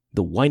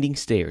The Winding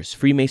Stairs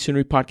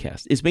Freemasonry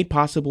podcast is made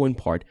possible in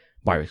part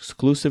by our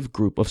exclusive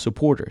group of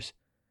supporters.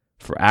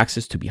 For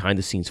access to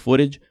behind-the-scenes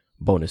footage,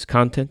 bonus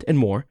content, and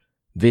more,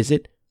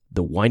 visit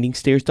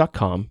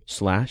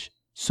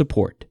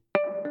thewindingstairs.com/support.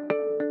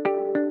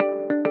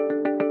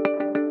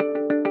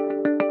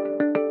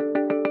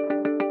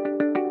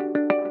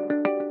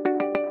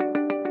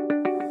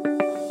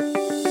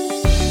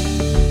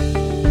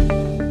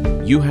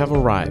 You have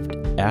arrived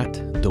at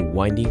The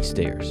Winding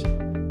Stairs,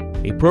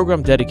 a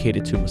program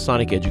dedicated to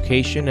Masonic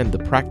education and the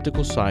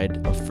practical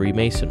side of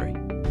Freemasonry.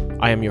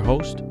 I am your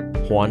host,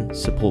 Juan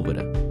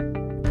Sepulveda,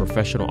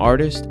 professional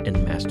artist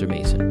and master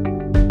mason.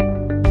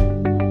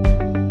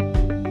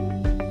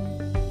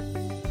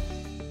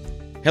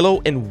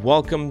 Hello and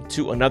welcome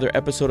to another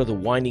episode of The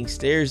Winding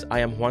Stairs. I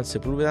am Juan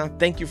Sepulveda.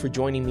 Thank you for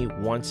joining me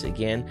once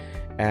again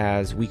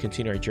as we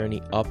continue our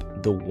journey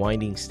up the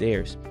winding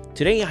stairs.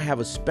 Today I have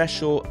a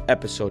special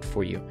episode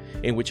for you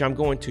in which I'm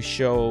going to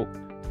show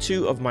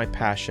two of my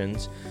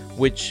passions,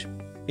 which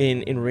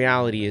in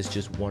reality is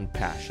just one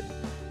passion.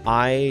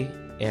 I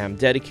am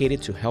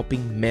dedicated to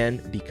helping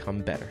men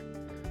become better.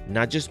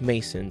 Not just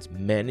Masons,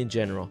 men in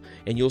general.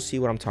 And you'll see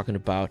what I'm talking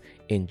about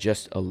in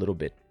just a little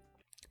bit.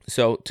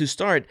 So to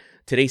start,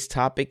 today's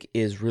topic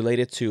is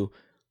related to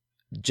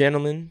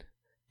gentlemen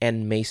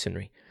and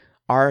Masonry.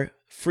 Are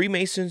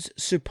Freemasons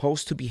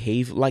supposed to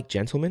behave like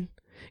gentlemen?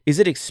 Is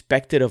it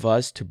expected of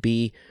us to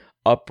be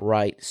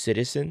upright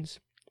citizens?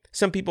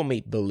 Some people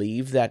may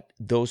believe that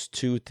those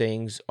two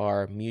things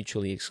are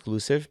mutually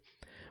exclusive,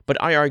 but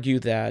I argue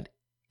that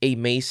a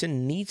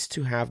Mason needs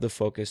to have the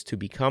focus to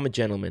become a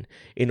gentleman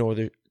in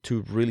order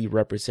to really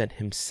represent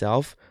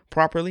himself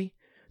properly,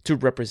 to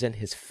represent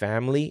his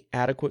family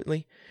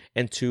adequately,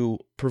 and to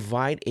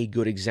provide a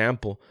good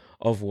example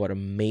of what a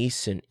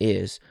Mason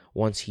is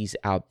once he's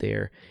out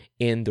there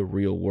in the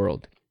real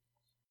world.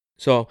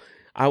 So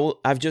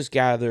I've just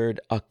gathered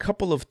a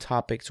couple of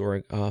topics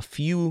or a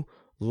few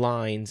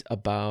lines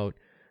about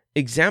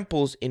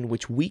examples in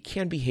which we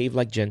can behave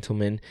like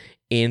gentlemen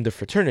in the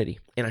fraternity.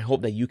 And I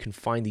hope that you can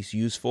find these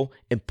useful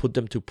and put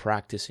them to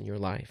practice in your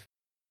life.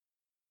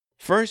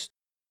 First,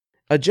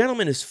 a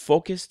gentleman is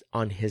focused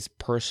on his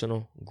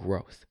personal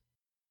growth.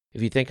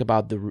 If you think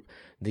about the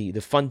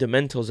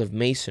fundamentals of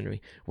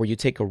Masonry, where you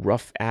take a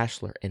rough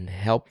ashlar and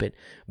help it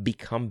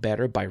become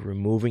better by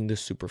removing the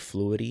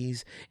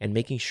superfluities and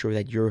making sure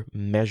that you're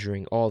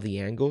measuring all the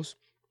angles,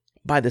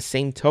 by the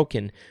same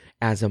token,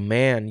 as a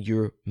man,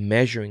 you're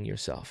measuring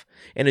yourself.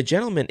 And a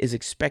gentleman is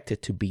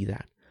expected to be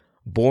that.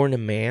 Born a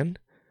man,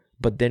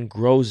 but then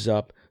grows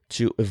up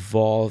to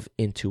evolve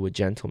into a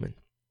gentleman.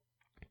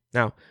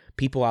 Now,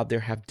 people out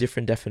there have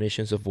different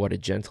definitions of what a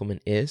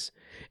gentleman is.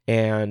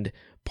 And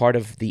part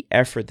of the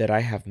effort that I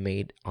have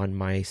made on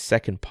my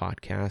second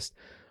podcast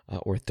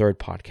or third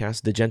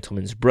podcast, The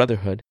Gentleman's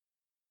Brotherhood,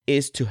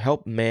 is to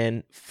help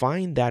men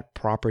find that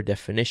proper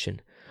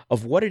definition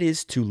of what it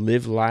is to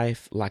live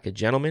life like a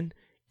gentleman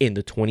in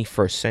the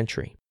 21st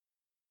century.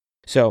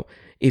 So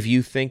if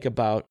you think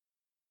about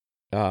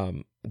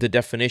the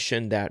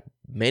definition that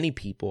many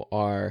people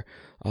are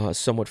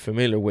somewhat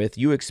familiar with,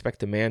 you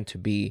expect a man to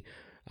be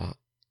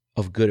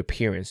of good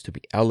appearance, to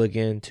be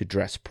elegant, to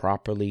dress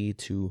properly,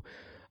 to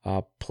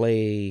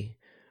play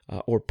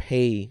or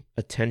pay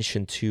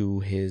attention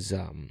to his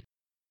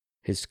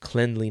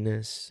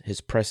cleanliness,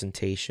 his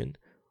presentation.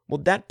 Well,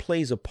 that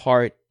plays a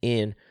part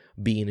in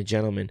being a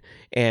gentleman.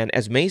 And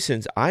as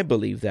Masons, I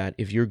believe that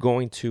if you're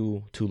going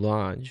to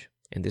lodge,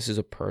 and this is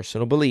a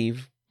personal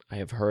belief, I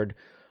have heard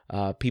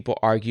people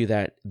argue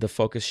that the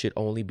focus should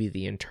only be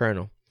the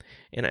internal,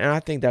 and I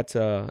think that's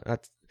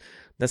not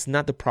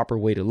the proper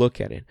way to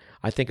look at it.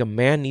 I think a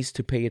man needs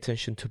to pay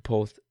attention to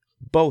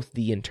both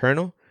the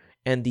internal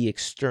and the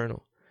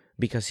external,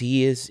 because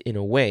he is, in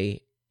a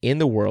way, in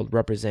the world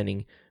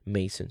representing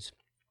Masons.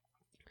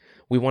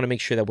 We want to make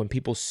sure that when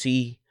people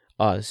see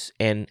us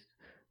and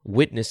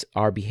witness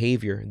our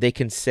behavior, they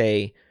can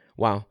say,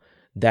 wow,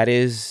 that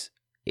is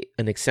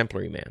an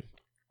exemplary man.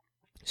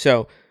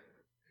 So,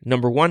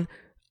 number one,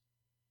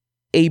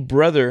 a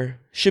brother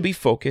should be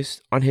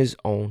focused on his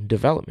own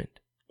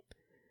development.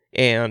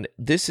 And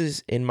this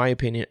is, in my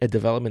opinion, a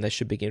development that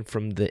should begin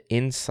from the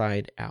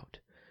inside out.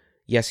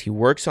 Yes, he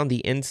works on the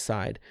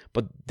inside,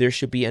 but there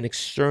should be an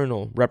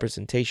external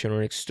representation or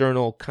an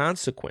external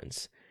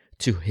consequence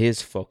to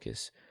his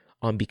focus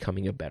on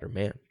becoming a better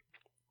man.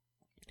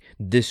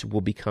 This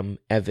will become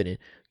evident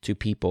to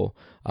people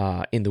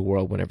in the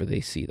world whenever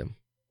they see them.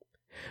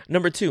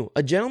 Number two,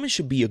 a gentleman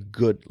should be a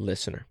good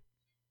listener.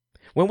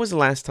 When was the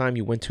last time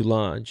you went to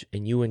lodge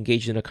and you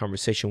engaged in a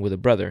conversation with a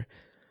brother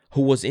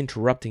who was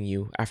interrupting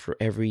you after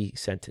every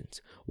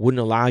sentence,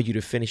 wouldn't allow you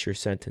to finish your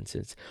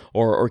sentences,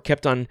 or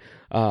kept on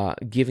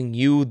giving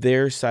you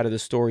their side of the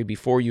story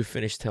before you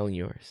finished telling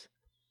yours?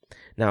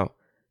 Now,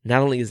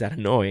 not only is that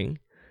annoying,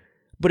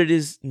 but it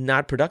is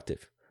not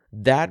productive.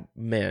 That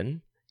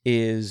man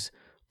is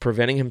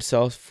preventing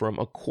himself from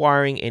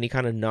acquiring any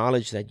kind of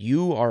knowledge that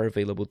you are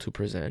available to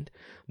present.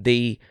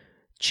 They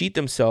cheat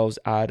themselves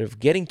out of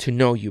getting to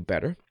know you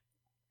better.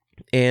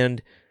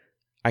 And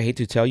I hate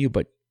to tell you,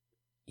 but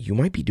you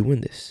might be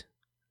doing this.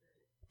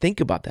 Think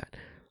about that.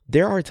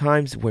 There are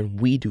times when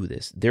we do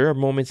this. There are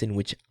moments in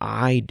which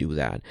I do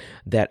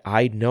that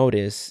I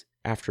notice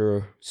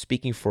after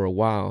speaking for a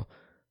while,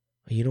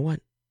 you know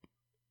what?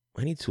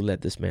 I need to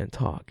let this man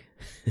talk.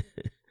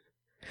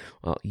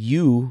 Well,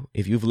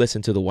 if you've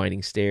listened to the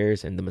Winding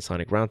Stairs and the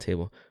Masonic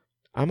Roundtable,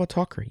 I'm a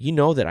talker. You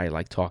know that I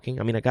like talking.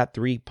 I mean, I got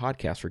 3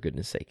 podcasts, for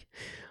goodness sake.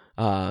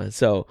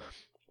 So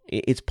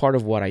it's part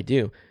of what I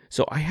do.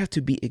 So I have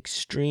to be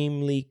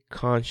extremely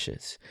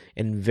conscious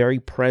and very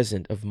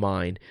present of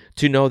mind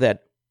to know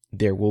that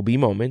there will be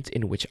moments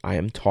in which I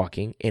am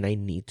talking and I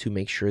need to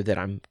make sure that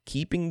I'm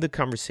keeping the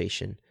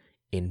conversation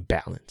in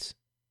balance.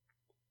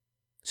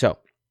 So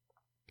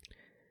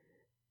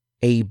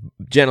a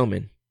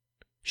gentleman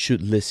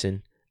should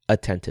listen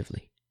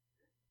attentively.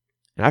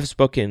 And I've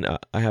spoken,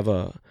 I have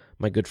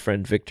my good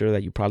friend Victor,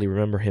 that you probably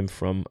remember him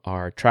from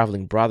our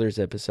Traveling Brothers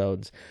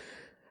episodes,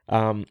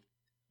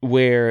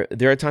 where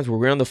there are times where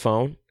we're on the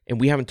phone and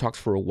we haven't talked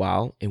for a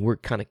while and we're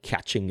kind of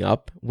catching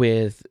up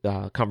with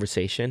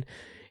conversation,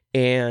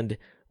 and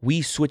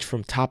we switch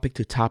from topic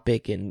to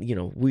topic, and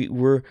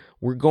we're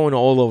going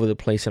all over the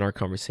place in our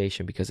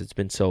conversation because it's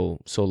been so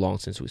long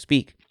since we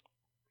speak.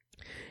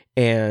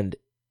 And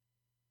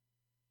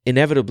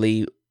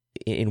inevitably,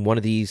 in one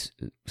of these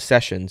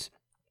sessions,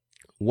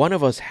 one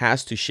of us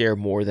has to share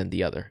more than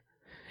the other.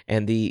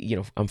 And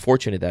I'm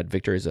fortunate that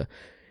Victor is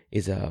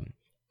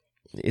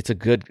a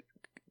good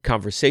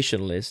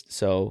conversationalist,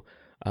 so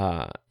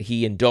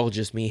he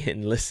indulges me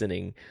in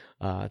listening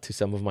to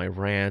some of my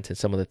rants and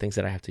some of the things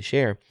that I have to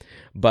share.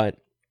 But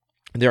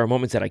there are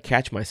moments that I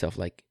catch myself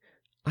like,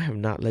 I have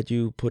not let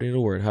you put in a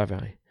word, have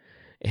I?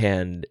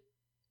 And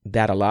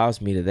that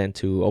allows me to then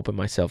to open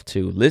myself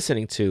to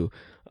listening to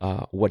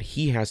what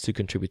he has to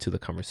contribute to the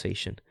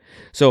conversation.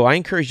 So I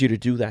encourage you to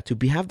do that,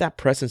 to have that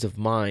presence of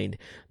mind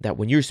that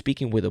when you're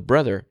speaking with a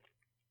brother,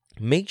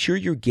 make sure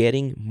you're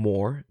getting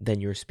more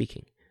than you're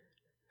speaking.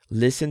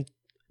 Listen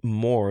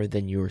more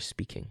than you're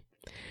speaking.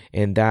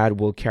 And that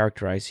will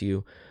characterize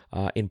you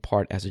in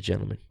part as a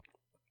gentleman.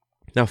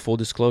 Now, full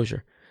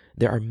disclosure,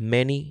 there are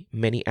many,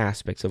 many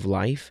aspects of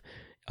life,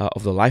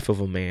 of the life of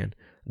a man,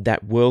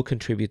 that will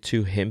contribute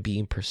to him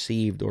being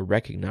perceived or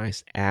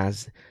recognized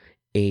as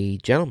a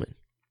gentleman.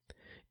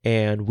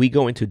 And we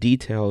go into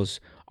details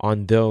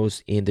on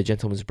those in the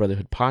Gentleman's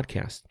Brotherhood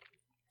podcast.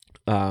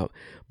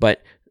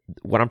 But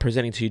what I'm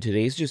presenting to you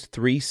today is just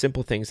 3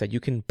 simple things that you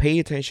can pay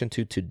attention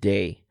to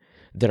today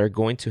that are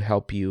going to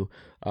help you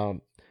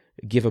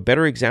give a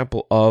better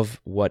example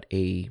of what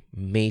a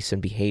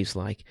Mason behaves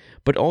like,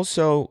 but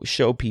also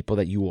show people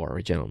that you are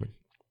a gentleman.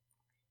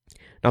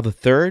 Now, the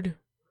third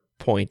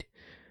point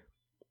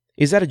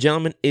is that a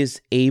gentleman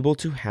is able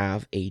to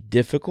have a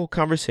difficult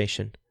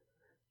conversation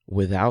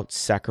without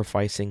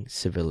sacrificing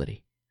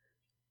civility.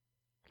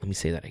 Let me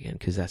say that again,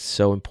 because that's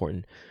so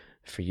important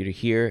for you to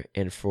hear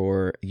and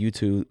for you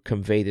to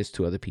convey this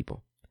to other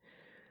people.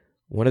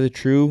 One of the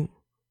true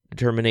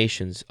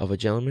determinations of a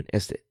gentleman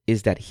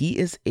is that he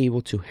is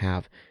able to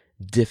have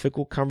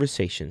difficult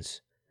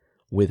conversations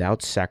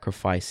without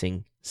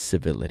sacrificing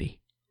civility.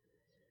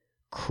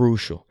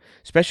 Crucial,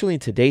 especially in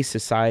today's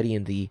society,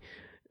 in the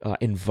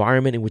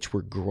environment in which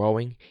we're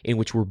growing, in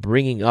which we're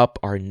bringing up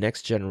our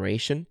next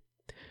generation.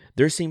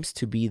 There seems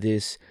to be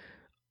this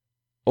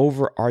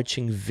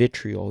overarching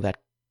vitriol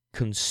that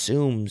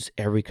consumes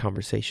every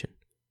conversation,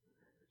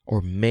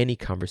 or many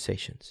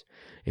conversations.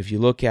 If you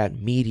look at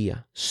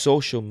media,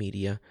 social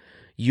media,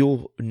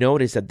 you'll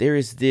notice that there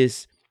is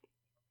this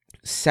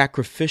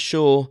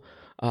sacrificial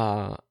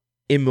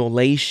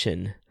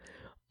immolation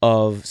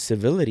of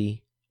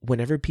civility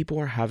whenever people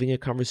are having a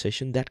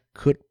conversation that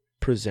could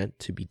present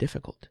to be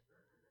difficult.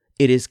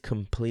 It is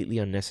completely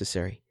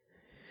unnecessary.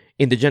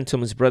 In the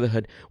Gentleman's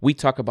Brotherhood, we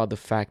talk about the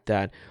fact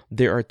that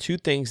there are 2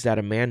 things that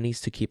a man needs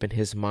to keep in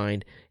his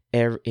mind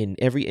in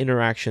every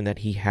interaction that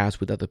he has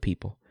with other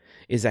people,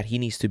 is that he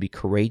needs to be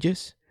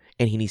courageous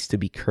and he needs to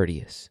be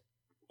courteous.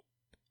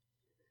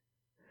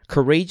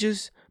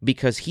 Courageous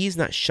because he's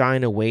not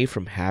shying away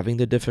from having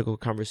the difficult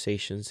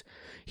conversations.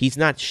 He's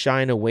not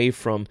shying away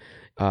from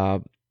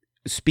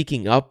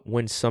speaking up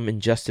when some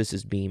injustice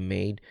is being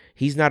made.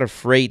 He's not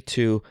afraid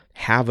to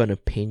have an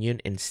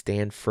opinion and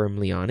stand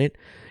firmly on it.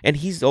 And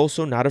he's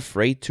also not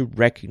afraid to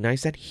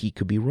recognize that he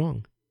could be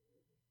wrong,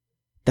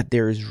 that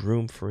there is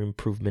room for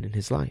improvement in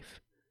his life.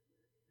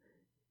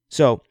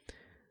 So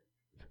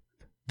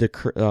the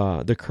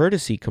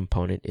courtesy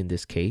component in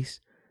this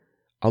case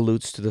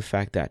alludes to the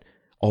fact that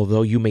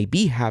although you may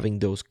be having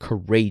those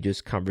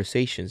courageous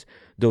conversations,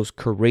 those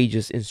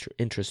courageous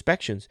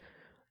introspections,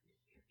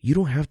 you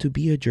don't have to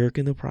be a jerk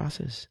in the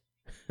process.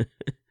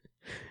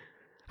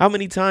 How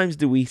many times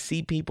do we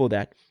see people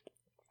that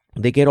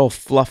they get all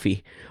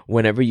fluffy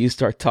whenever you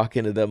start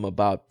talking to them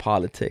about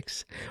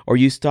politics, or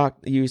you start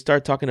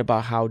talking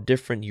about how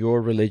different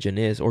your religion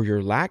is or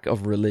your lack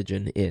of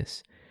religion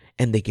is,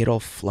 and they get all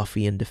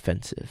fluffy and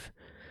defensive.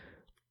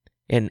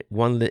 And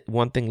one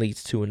thing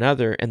leads to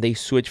another, and they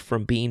switch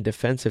from being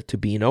defensive to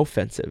being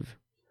offensive.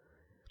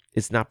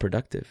 It's not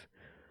productive.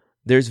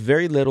 There's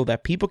very little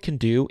that people can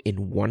do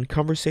in one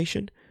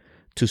conversation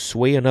to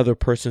sway another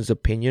person's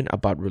opinion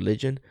about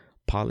religion,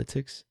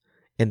 politics,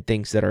 and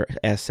things that are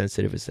as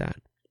sensitive as that.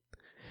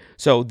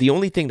 So the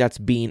only thing that's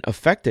being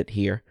affected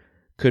here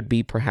could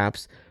be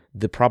perhaps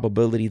the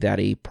probability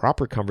that a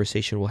proper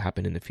conversation will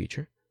happen in the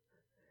future,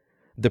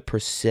 the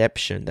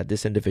perception that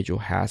this individual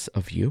has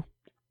of you,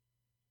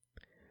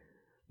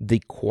 the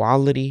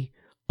quality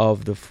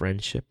of the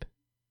friendship,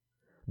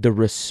 the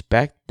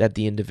respect that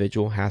the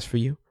individual has for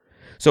you.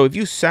 So if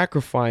you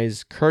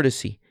sacrifice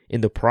courtesy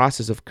in the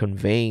process of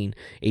conveying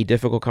a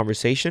difficult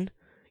conversation,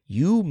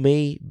 you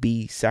may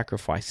be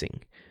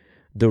sacrificing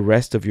the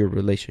rest of your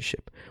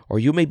relationship, or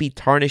you may be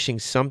tarnishing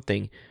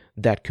something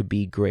that could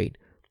be great.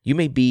 You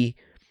may be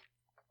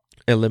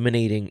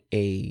eliminating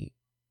a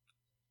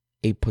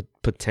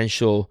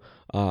potential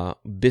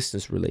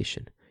business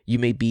relation. You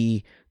may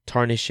be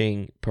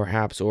tarnishing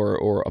perhaps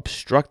or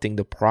obstructing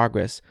the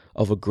progress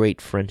of a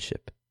great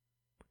friendship.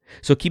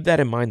 So keep that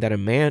in mind, that a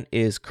man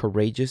is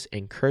courageous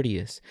and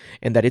courteous,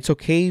 and that it's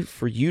okay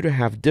for you to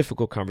have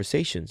difficult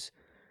conversations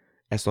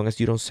as long as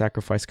you don't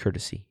sacrifice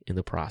courtesy in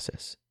the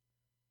process.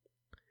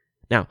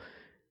 Now,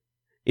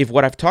 if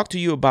what I've talked to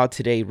you about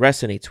today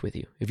resonates with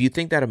you, if you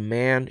think that a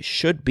man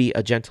should be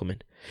a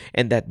gentleman,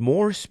 and that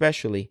more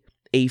especially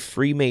a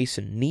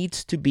Freemason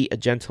needs to be a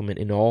gentleman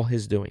in all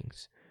his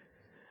doings,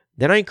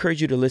 then I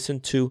encourage you to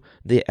listen to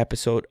the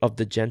episode of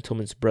The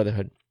Gentleman's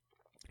Brotherhood,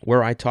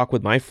 where I talk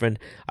with my friend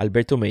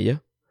Alberto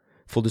Mella.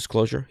 Full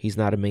disclosure, he's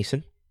not a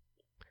Mason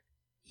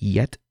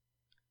yet.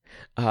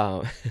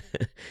 But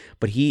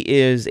he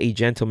is a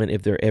gentleman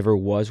if there ever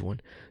was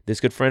one. This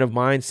good friend of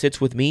mine sits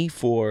with me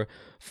for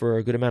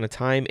a good amount of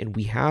time, and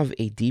we have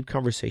a deep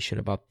conversation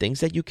about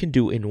things that you can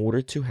do in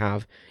order to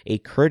have a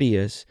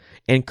courteous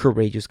and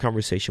courageous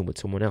conversation with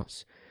someone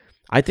else.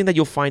 I think that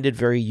you'll find it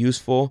very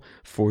useful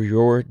for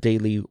your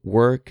daily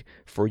work,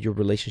 for your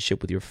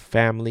relationship with your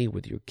family,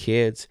 with your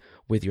kids,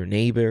 with your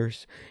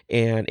neighbors.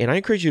 And I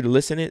encourage you to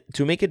listen it.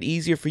 To make it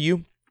easier for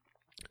you,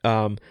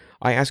 I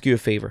ask you a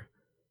favor.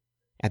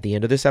 At the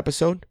end of this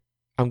episode,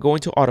 I'm going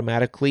to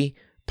automatically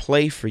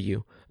play for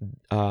you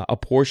a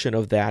portion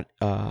of that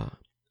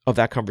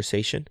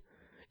conversation.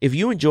 If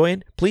you enjoy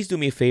it, please do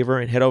me a favor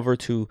and head over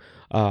to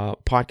your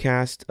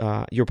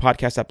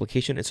podcast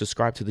application and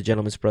subscribe to the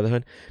Gentleman's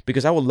Brotherhood,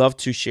 because I would love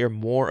to share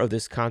more of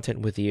this content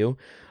with you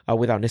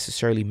without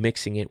necessarily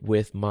mixing it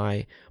with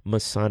my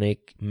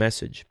Masonic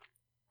message.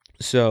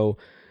 So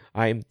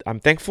I'm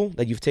thankful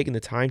that you've taken the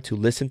time to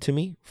listen to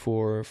me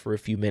for a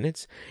few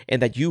minutes, and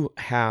that you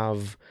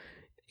have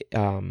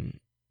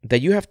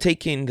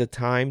taken the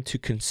time to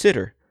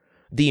consider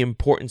the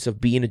importance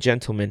of being a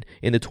gentleman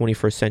in the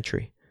 21st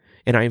century.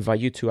 And I invite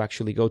you to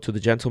actually go to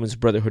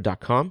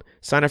thegentleman'sbrotherhood.com,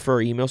 sign up for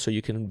our email so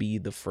you can be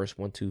the first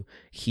one to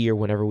hear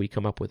whenever we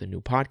come up with a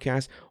new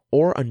podcast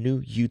or a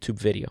new YouTube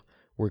video.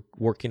 We're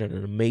working on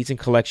an amazing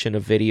collection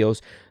of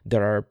videos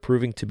that are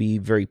proving to be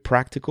very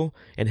practical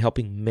and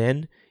helping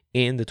men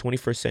in the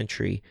 21st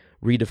century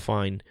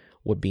redefine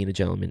what being a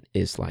gentleman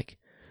is like.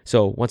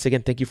 So once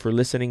again, thank you for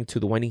listening to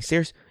The Winding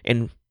Stairs.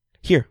 And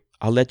here,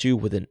 I'll let you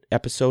with an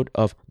episode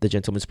of The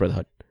Gentleman's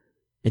Brotherhood.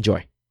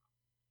 Enjoy.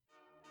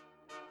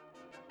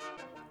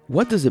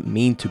 What does it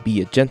mean to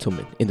be a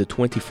gentleman in the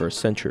 21st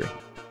century?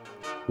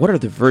 What are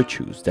the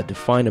virtues that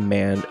define a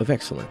man of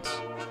excellence?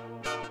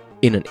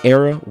 In an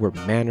era where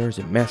manners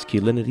and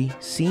masculinity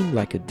seem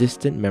like a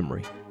distant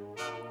memory,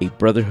 a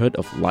brotherhood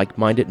of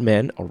like-minded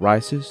men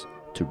arises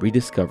to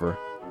rediscover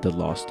the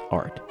lost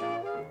art.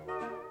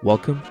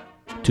 Welcome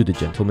to the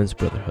Gentleman's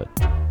Brotherhood.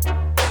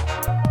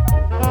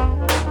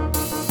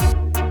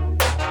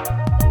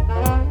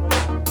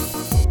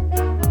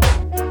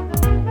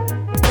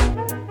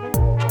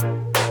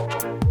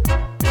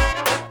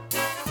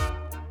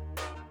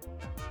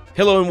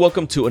 Hello and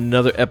welcome to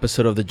another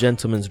episode of the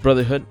Gentleman's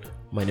Brotherhood.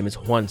 My name is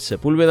Juan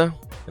Sepulveda,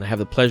 and I have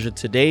the pleasure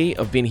today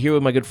of being here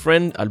with my good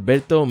friend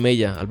Alberto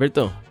Mella.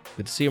 Alberto,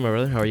 good to see you, my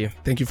brother. How are you?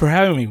 Thank you for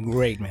having me.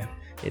 Great, man.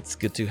 It's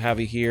good to have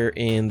you here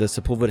in the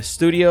Sepulveda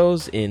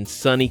Studios in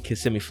sunny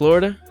Kissimmee,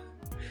 Florida.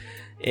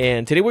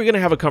 And today we're going to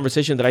have a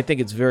conversation that I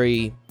think is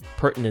very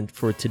pertinent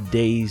for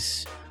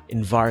today's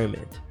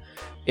environment,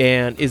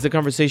 and is the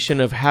conversation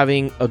of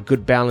having a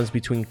good balance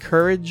between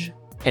courage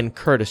and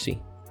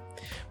courtesy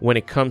when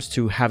it comes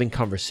to having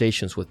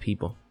conversations with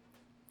people.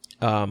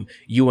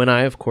 You and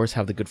I, of course,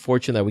 have the good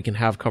fortune that we can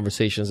have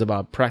conversations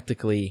about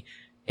practically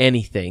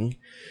anything.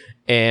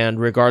 And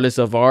regardless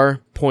of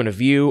our point of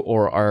view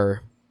or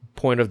our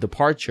point of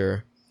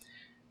departure,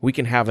 we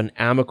can have an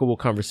amicable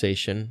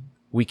conversation.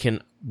 We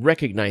can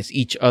recognize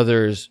each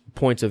other's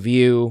points of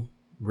view,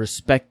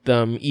 respect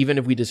them, even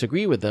if we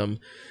disagree with them.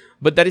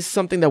 But that is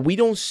something that we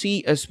don't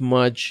see as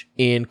much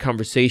in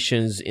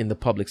conversations in the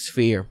public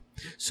sphere.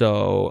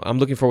 So I'm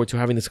looking forward to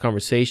having this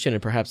conversation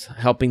and perhaps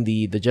helping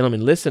the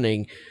gentleman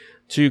listening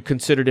to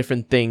consider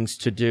different things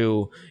to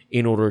do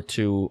in order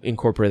to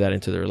incorporate that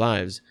into their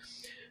lives.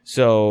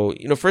 So,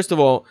 first of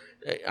all,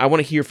 I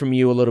want to hear from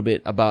you a little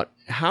bit about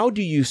how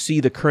do you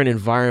see the current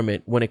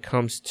environment when it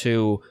comes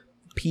to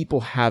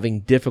people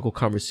having difficult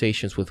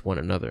conversations with one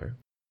another?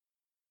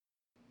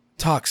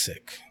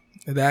 Toxic.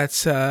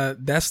 That's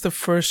the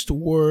first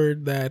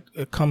word that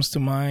comes to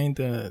mind.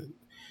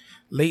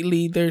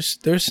 Lately,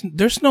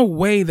 there's no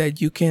way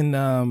that you can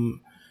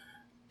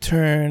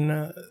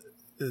turn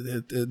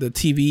the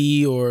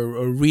TV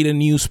or read a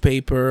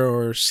newspaper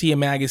or see a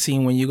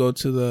magazine when you go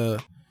to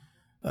the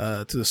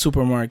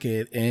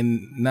supermarket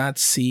and not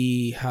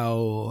see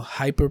how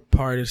hyper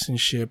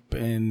partisanship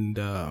and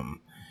all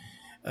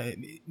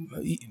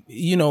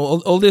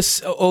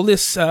this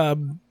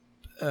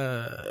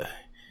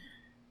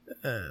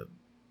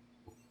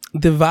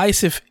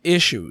divisive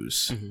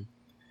issues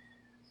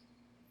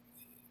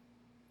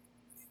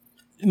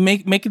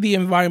make the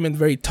environment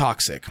very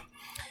toxic.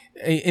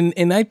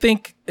 And I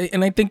think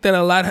that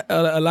a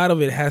lot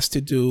of it has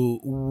to do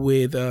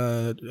with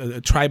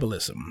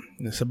tribalism.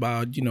 It's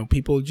about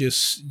people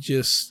just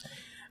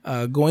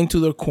going to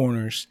their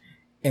corners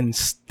and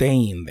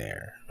staying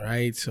there,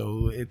 right?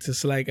 So it's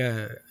just like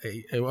I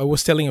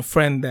was telling a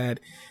friend that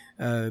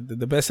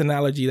the best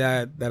analogy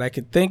that I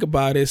could think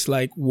about is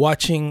like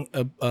watching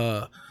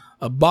a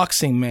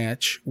boxing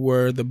match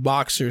where the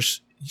boxers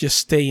just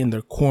stay in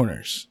their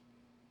corners.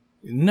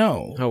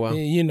 No. Oh, wow.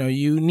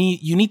 You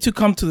need to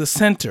come to the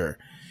center.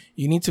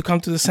 You need to come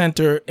to the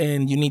center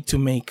and you need to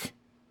make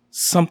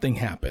something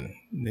happen.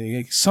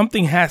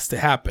 Something has to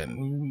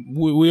happen.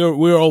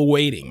 We're all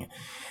waiting.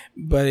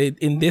 But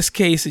in this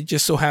case, it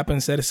just so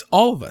happens that it's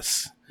all of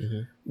us. Mm-hmm.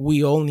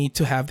 We all need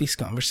to have these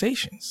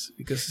conversations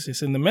because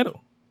it's in the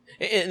middle.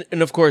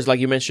 And of course, like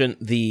you mentioned,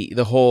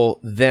 the whole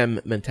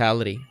them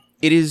mentality.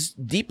 It is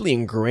deeply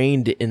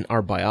ingrained in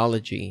our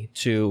biology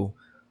to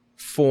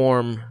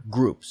form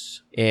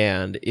groups.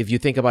 And if you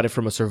think about it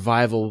from a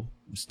survival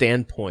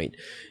standpoint,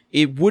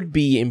 it would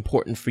be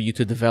important for you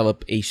to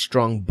develop a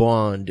strong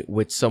bond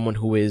with someone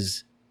who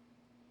is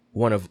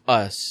one of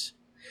us,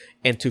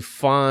 and to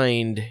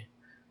find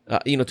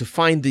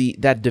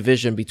that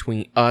division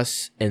between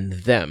us and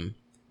them,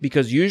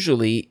 because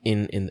usually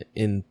in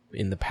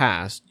the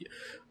past,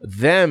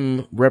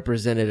 them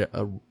represented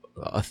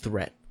a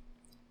threat.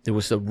 There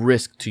was a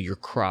risk to your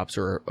crops,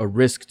 or a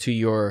risk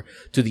to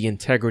the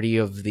integrity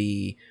of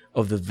the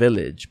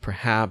village.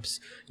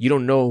 Perhaps you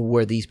don't know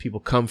where these people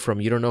come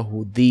from. You don't know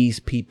who these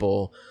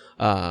people,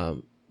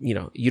 you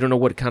don't know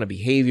what kind of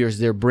behaviors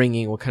they're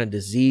bringing, what kind of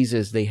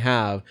diseases they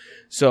have.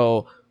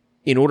 So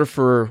in order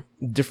for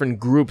different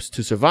groups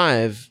to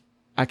survive,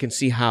 I can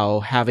see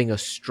how having a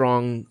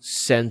strong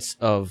sense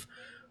of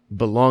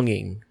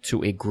belonging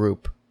to a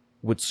group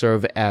would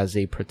serve as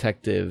a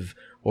protective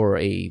or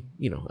a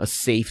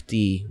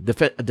safety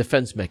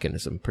defense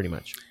mechanism, pretty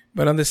much.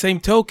 But on the same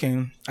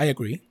token, I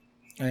agree.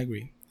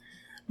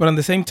 But on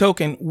the same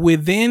token,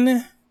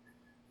 within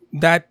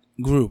that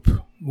group,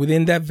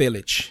 within that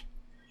village,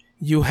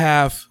 you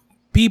have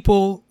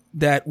people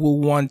that will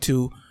want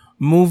to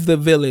move the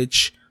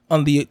village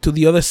to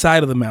the other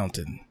side of the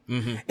mountain.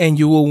 Mm-hmm. And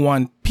you will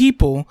want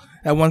people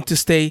that want to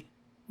stay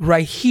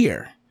right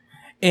here.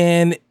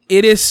 And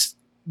it is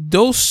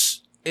those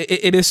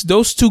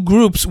two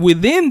groups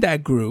within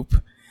that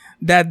group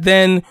that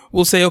then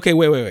will say, okay,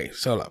 wait,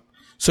 hold up.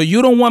 So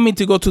you don't want me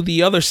to go to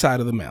the other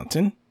side of the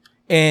mountain,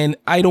 and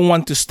I don't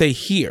want to stay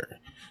here.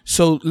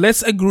 So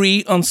let's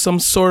agree on some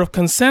sort of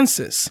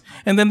consensus.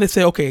 And then they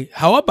say, okay,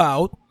 how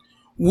about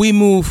we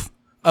move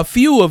a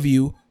few of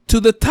you to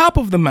the top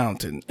of the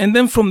mountain, and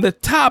then from the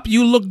top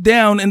you look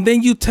down, and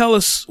then you tell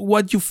us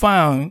what you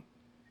found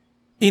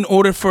in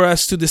order for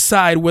us to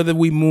decide whether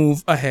we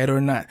move ahead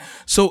or not.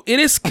 So it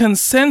is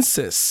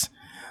consensus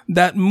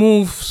that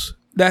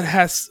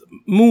has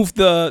moved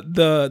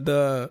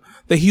the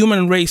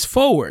human race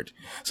forward.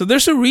 So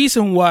there's a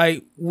reason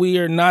why we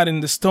are not in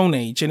the Stone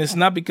Age, and it's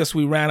not because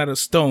we ran out of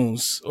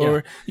stones,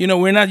 or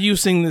we're not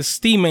using the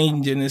steam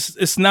engine.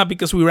 It's not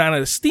because we ran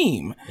out of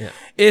steam. Yeah.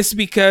 It's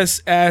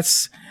because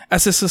as a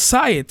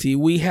society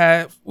we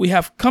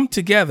have come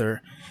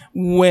together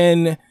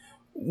when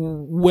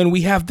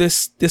we have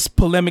this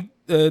polemic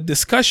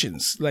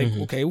discussions, like,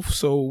 mm-hmm. Okay,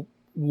 so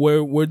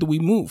where do we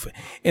move?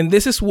 And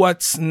this is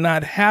what's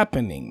not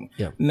happening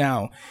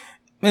now.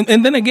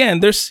 And then again,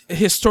 there's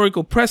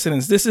historical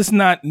precedents. This is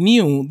not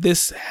new.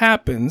 This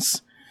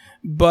happens,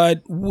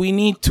 but we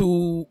need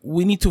to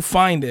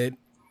find it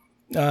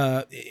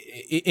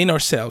in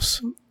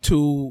ourselves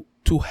to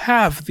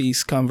have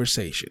these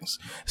conversations,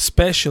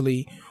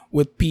 especially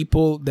with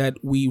people that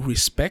we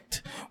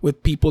respect,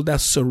 with people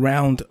that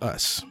surround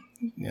us.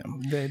 Yeah,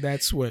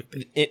 that's what.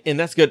 And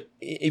that's good.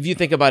 If you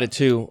think about it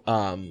too,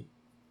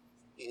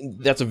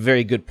 that's a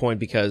very good point,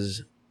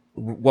 because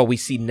what we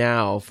see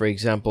now, for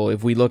example,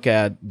 if we look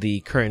at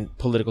the current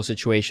political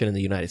situation in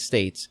the United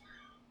States,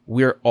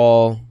 we're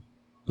all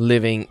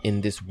living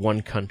in this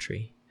one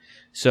country.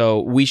 So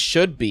we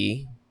should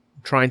be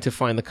trying to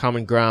find the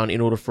common ground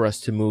in order for us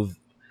to move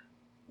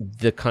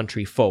the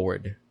country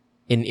forward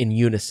in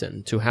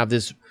unison, to have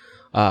this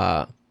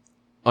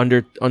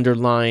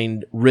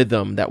underlined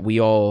rhythm that we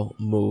all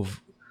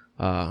move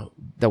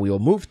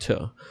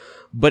to.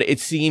 But it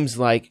seems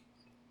like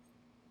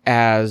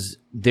as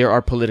there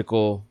are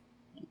political,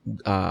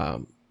 there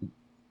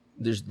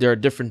are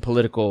different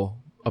political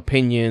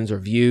opinions or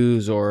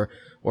views or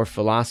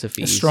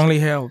philosophies, Strongly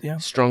held, yeah.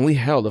 strongly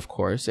held, of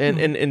course,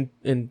 and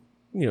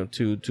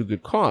to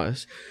good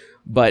cause,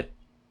 but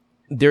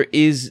there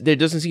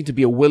doesn't seem to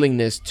be a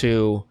willingness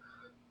to,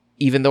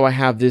 even though I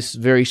have this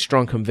very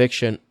strong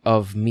conviction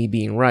of me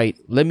being right,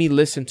 let me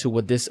listen to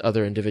what this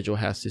other individual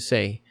has to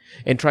say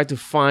and try to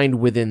find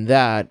within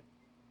that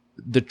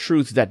the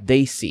truth that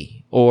they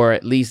see, or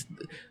at least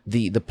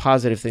the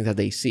positive things that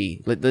they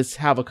see. Let's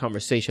have a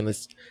conversation.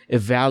 Let's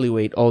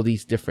evaluate all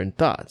these different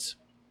thoughts.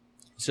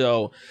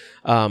 So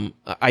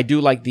I do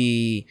like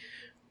the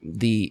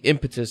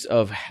impetus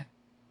of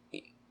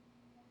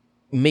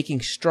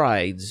making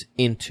strides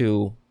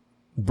into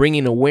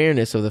bringing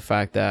awareness of the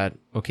fact that,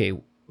 okay,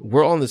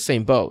 we're all in the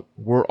same boat.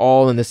 We're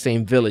all in the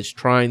same village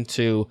trying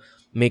to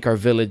make our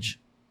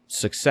village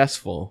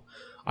successful.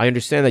 I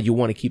understand that you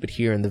want to keep it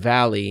here in the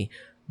valley,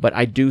 but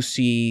I do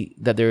see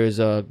that there is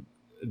a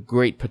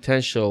great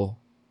potential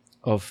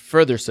of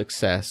further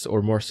success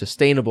or more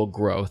sustainable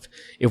growth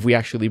if we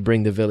actually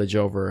bring the village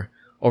over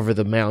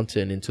the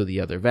mountain into the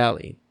other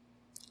valley.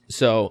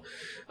 So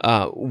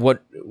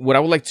what I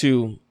would like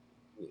to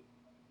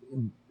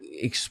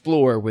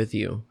explore with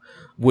you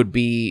would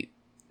be,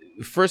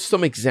 first,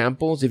 some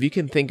examples. If you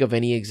can think of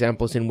any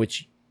examples in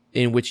which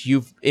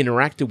you've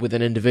interacted with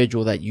an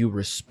individual that you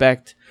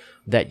respect,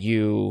 that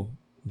you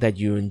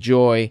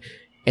enjoy,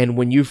 and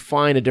when you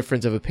find a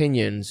difference of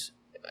opinions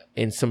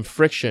and some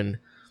friction,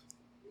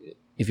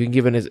 if you can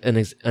give an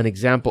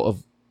example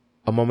of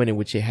a moment in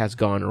which it has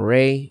gone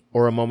awry,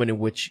 or a moment in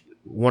which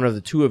one of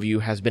the two of you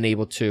has been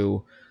able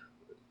to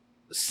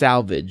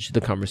salvage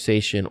the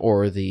conversation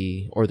or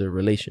the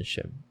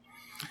relationship.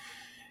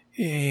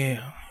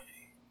 Yeah.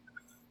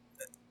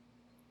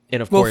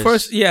 And of course,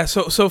 first, yeah.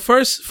 So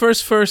first,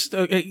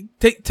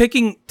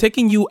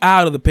 taking you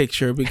out of the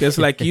picture, because,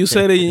 like you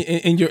said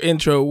in your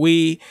intro,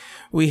 we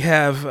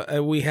have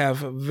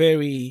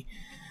very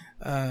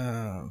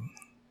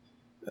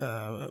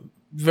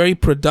very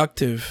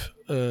productive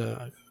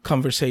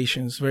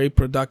conversations, very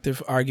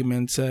productive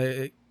arguments.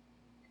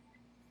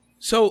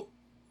 So,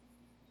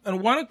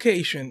 on one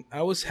occasion,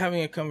 I was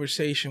having a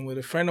conversation with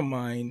a friend of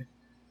mine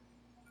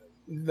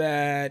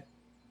that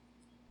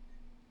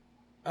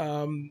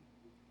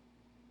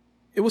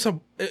it was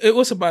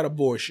about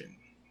abortion.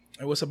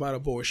 It was about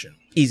abortion.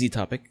 Easy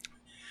topic.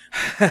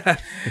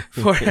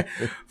 for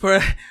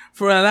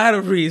a lot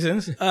of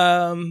reasons.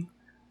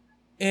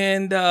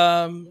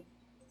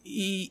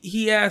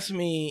 He asked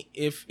me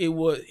if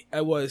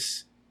I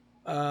was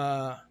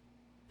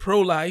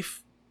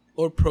pro-life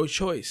or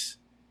pro-choice,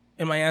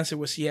 and my answer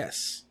was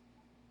yes.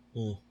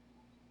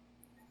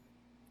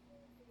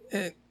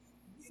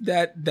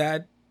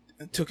 That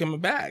took him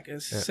aback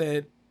and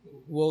said,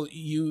 "Well,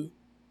 you're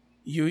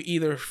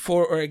either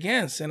for or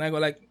against," and I go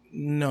like,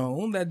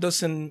 "No, that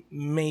doesn't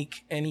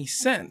make any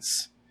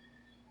sense,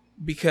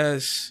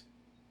 because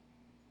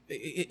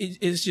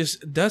it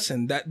just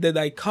doesn't. That the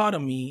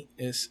dichotomy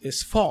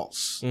is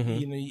false. Mm-hmm.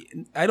 You know,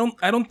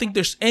 I don't think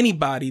there's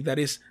anybody that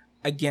is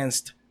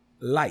against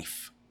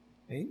life.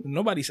 Okay?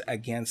 Nobody's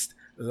against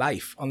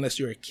life unless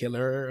you're a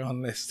killer,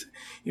 unless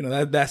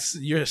that's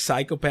you're a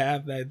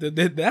psychopath.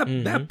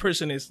 That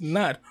person is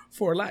not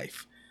for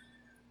life."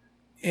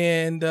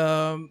 And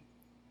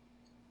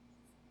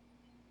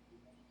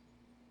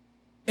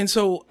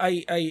so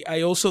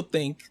I also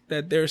think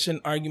that there's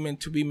an argument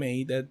to be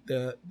made that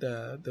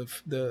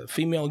the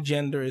female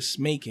gender is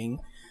making,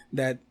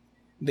 that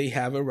they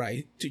have a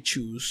right to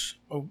choose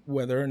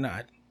whether or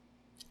not.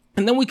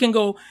 And then we can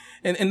go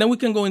and then we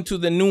can go into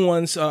the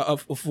nuance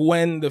of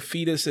when the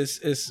fetus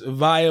is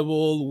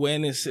viable,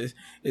 when is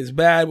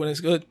bad, when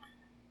it's good.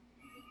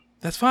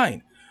 That's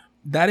fine.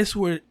 That's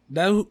where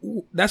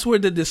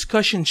the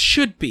discussion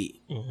should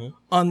be,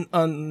 on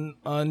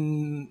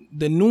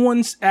the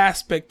nuanced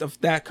aspect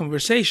of that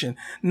conversation,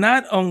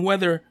 not on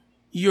whether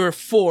you're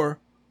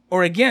for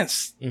or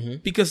against,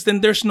 because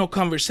then there's no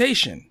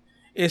conversation.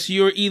 It's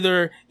you're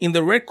either in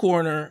the red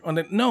corner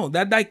no,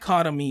 that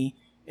dichotomy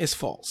is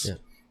false. Yeah.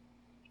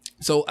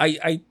 So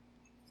I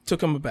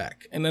took him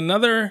aback. In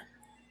another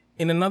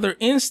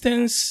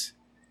instance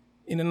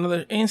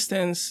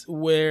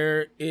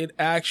where it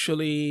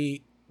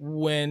actually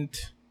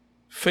went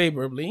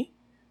favorably,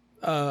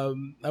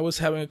 I was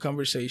having a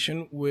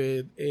conversation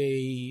with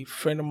a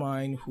friend of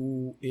mine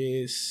who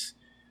is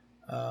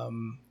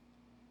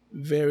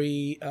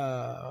very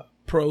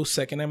pro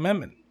Second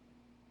Amendment,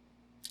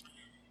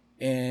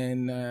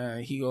 and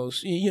he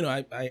goes,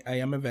 I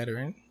am a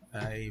veteran.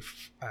 I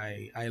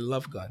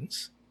love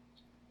guns.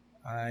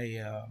 I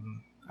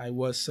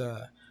was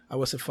a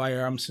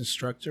firearms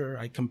instructor.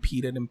 I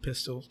competed in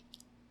pistols.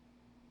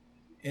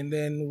 And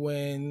then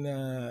when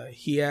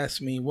he asked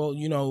me, well,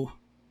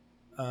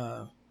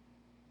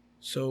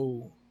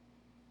 so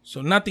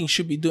nothing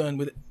should be done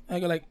with it, I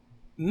go like,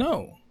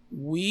 no,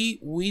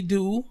 we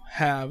do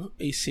have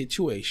a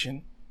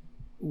situation.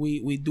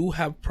 We do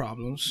have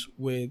problems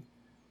with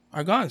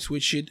our guns.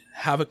 We should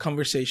have a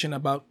conversation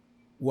about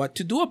what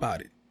to do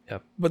about it.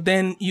 Yep. But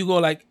then you go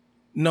like,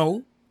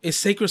 no, it's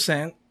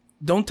sacrosanct.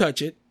 Don't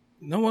touch it.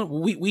 No,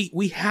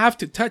 we have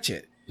to touch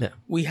it. Yeah.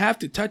 We have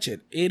to touch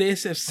it. It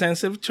is a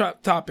sensitive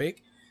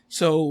topic,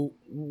 so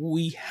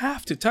we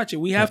have to touch it.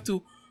 We have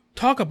to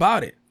talk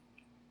about it.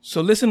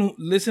 So listen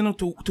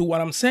to what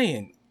I'm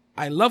saying.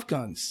 I love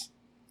guns.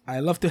 I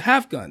love to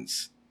have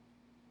guns,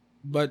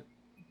 but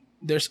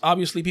there's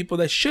obviously people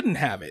that shouldn't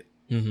have it.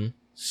 Mm-hmm.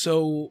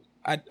 So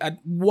at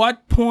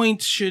what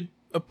point should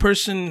a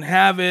person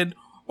have it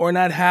or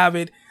not have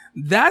it?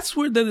 That's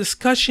where the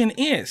discussion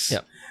is.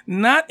 Yep.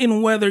 Not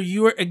in whether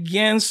you're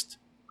against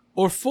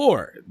or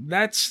for.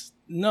 That's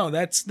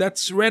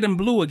red and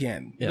blue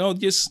again. Yep. No,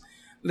 just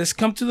let's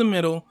come to the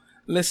middle.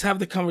 Let's have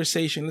the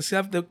conversation. Let's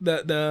have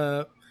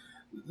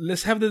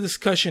let's have the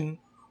discussion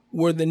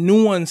where the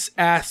nuance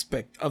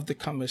aspect of the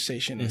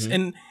conversation is.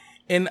 Mm-hmm.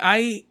 And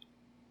I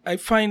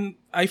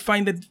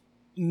find it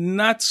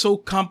not so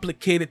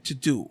complicated to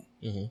do.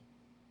 Mm-hmm.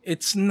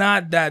 It's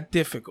not that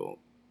difficult,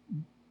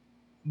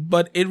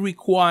 but it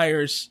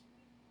requires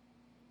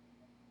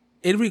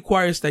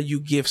that you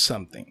give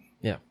something.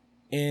 Yeah.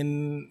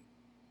 And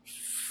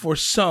for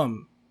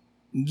some,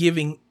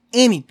 giving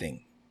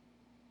anything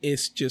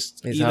is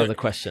just Is out of the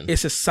question.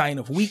 It's a sign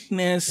of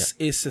weakness.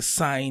 Yeah. It's a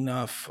sign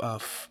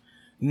of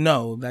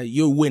no, that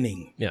you're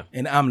winning. Yeah.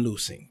 And I'm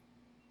losing.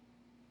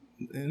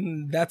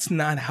 And that's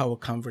not how a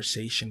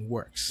conversation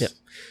works. Yeah.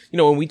 You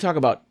know, when we talk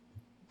about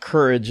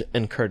courage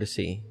and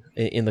courtesy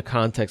in the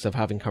context of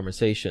having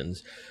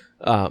conversations,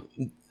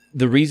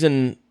 the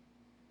reason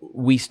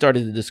we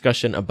started the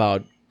discussion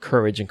about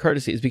courage and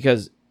courtesy is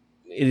because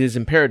it is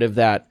imperative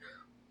that,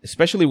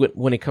 especially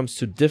when it comes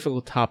to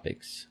difficult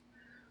topics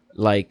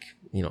like,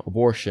 you know,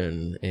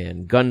 abortion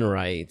and gun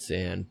rights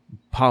and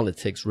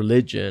politics,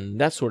 religion,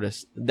 that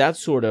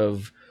sort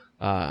of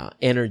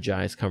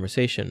energized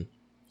conversation,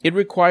 it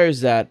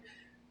requires that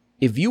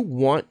if you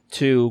want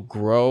to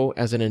grow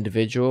as an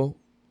individual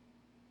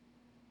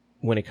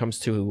when it comes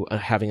to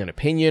having an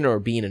opinion or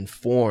being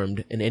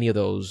informed in any of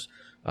those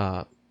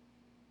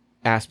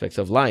aspects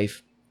of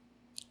life,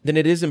 then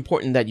it is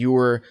important that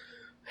you're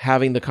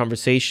having the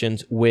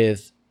conversations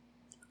with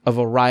a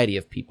variety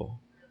of people,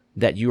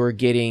 that you're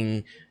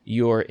getting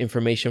your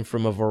information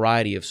from a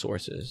variety of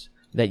sources,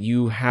 that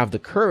you have the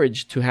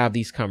courage to have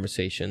these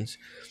conversations,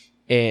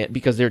 and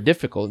because they're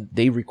difficult,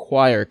 they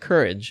require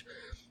courage,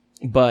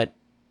 but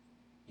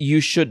you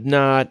should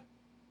not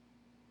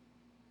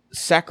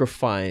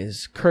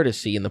sacrifice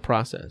courtesy in the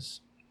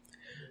process.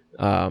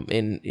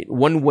 And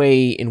one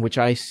way in which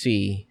I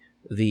see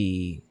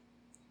the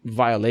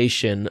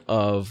violation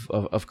of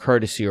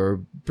courtesy,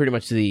 or pretty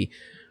much the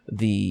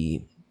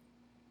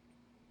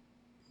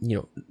you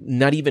know,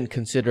 not even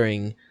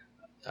considering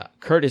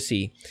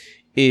courtesy,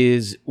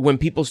 is when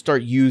people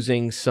start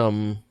using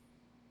some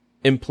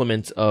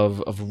implements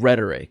of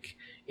rhetoric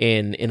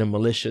in a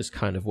malicious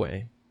kind of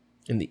way.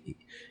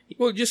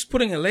 Well, just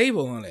putting a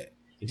label on it.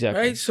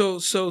 Exactly. Right? So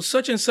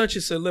such and such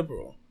is a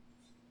liberal.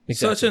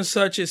 Exactly. Such and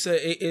such is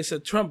a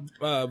Trump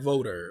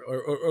voter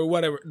or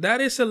whatever. That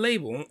is a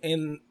label,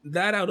 and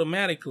that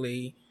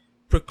automatically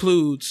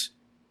precludes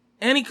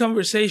any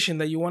conversation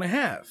that you want to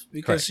have,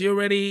 because you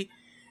already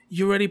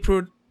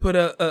put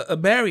a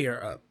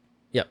barrier up.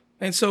 Yep.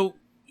 And so,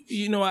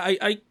 you know,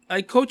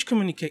 I coach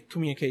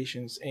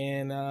communications,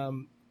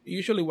 and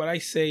usually what I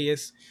say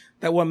is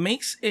that what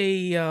makes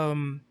a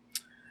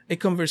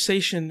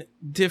conversation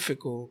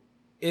difficult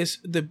is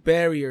the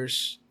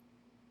barriers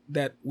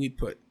that we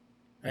put.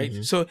 Right.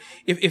 Mm-hmm. So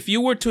if you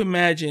were to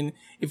imagine,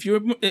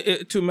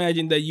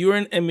 that you're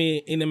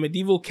in a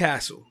medieval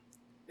castle,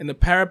 in the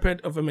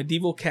parapet of a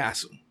medieval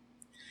castle,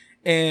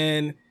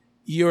 and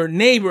your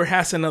neighbor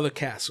has another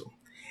castle,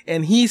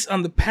 and he's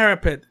on the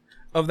parapet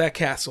of that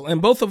castle,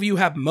 and both of you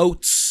have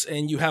moats,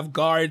 and you have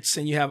guards,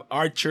 and you have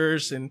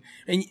archers, and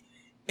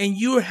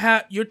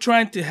you're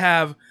trying to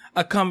have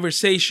a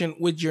conversation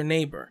with your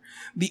neighbor.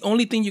 The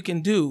only thing you can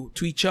do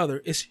to each other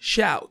is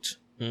shout.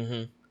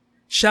 Mm-hmm.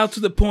 Shout to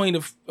the point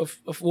of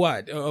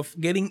what? Of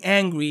getting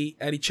angry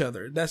at each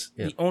other. That's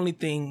the only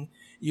thing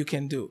you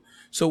can do.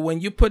 So when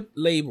you put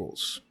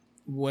labels,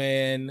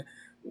 when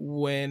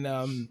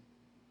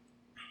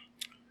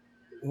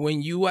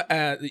you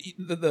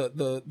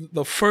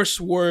the first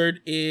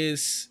word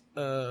is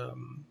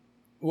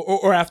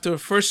or after the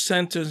first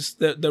sentence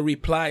the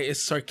reply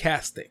is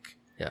sarcastic.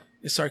 Yeah.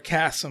 It's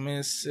sarcasm,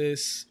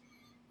 is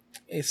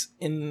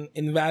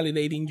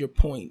invalidating your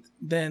point.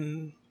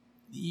 Then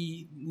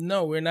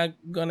no, we're not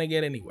gonna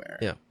get anywhere.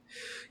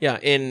 Yeah.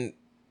 And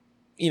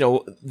you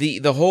know,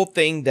 the whole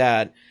thing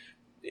that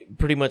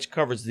pretty much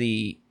covers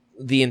the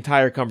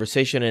entire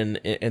conversation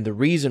and the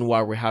reason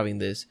why we're having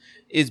this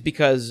is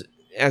because,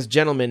 as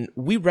gentlemen,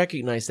 we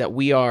recognize that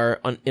we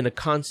are in a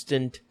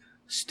constant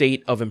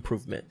state of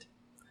improvement.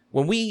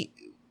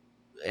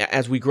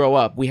 As we grow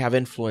up, we have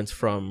influence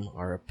from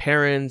our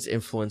parents,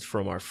 influence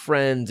from our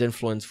friends,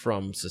 influence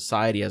from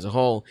society as a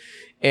whole.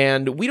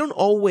 And we don't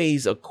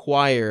always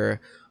acquire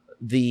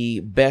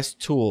the best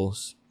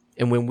tools.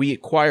 And when we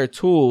acquire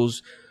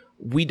tools,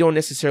 we don't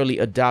necessarily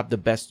adopt the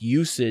best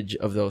usage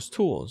of those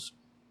tools,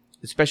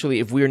 especially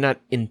if we're not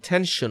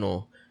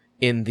intentional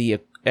in the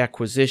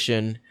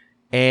acquisition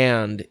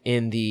and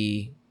in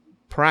the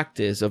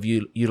practice of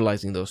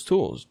utilizing those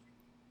tools.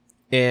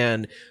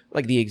 And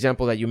like the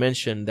example that you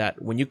mentioned,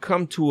 that when you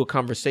come to a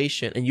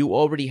conversation and you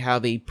already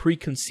have a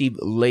preconceived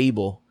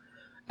label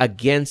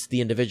against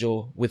the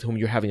individual with whom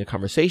you're having a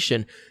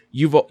conversation,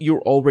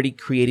 you're already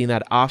creating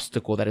that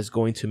obstacle that is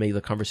going to make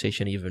the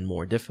conversation even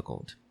more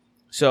difficult.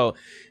 So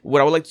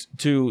what I would like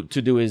to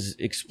do is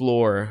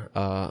explore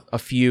a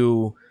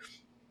few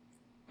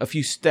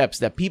steps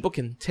that people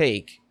can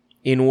take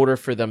in order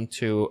for them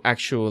to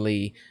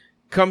actually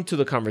come to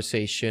the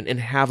conversation and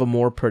have a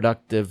more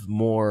productive,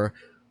 more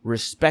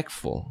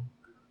respectful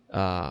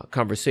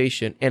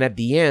conversation, and at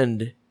the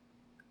end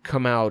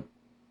come out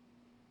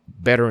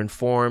better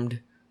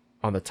informed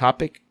on the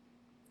topic,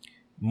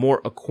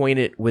 more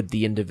acquainted with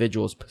the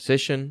individual's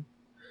position,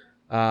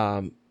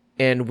 and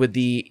with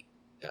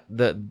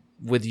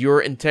with your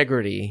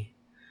integrity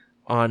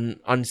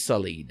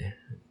unsullied.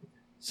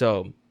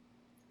 So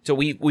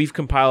we've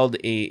compiled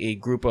a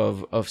group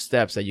of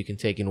steps that you can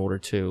take in order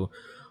to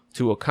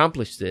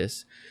accomplish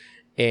this.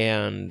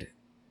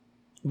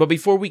 But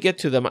before we get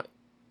to them,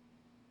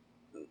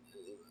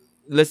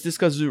 let's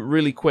discuss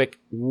really quick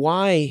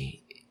why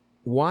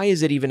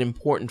is it even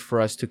important for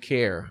us to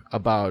care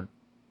about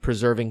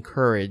preserving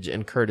courage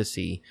and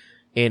courtesy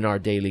in our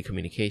daily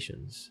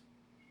communications?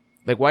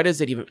 Like, why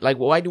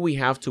do we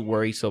have to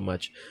worry so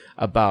much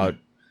about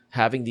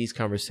having these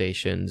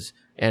conversations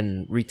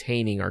and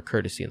retaining our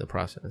courtesy in the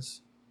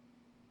process?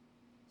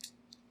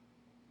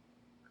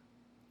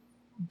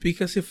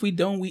 Because if we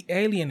don't, we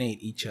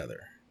alienate each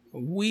other.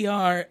 We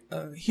are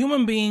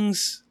human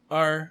beings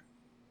are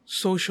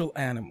social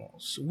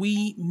animals.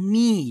 We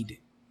need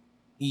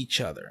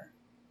each other.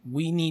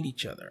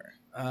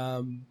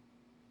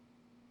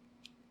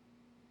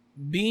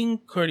 Being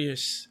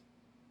courteous,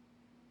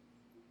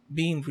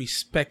 being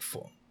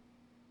respectful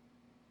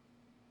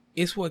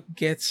is what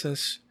gets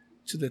us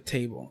to the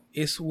table.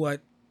 It's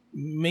what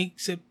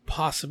makes it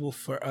possible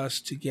for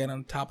us to get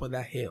on top of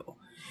that hill.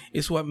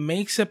 It's what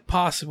makes it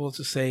possible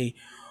to say,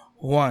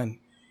 Juan,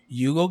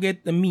 you go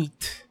get the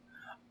meat,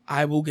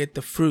 I will get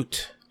the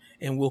fruit,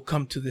 and we'll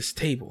come to this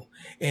table.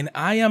 And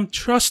I am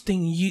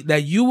trusting you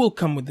that you will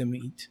come with the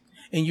meat,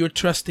 and you're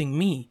trusting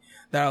me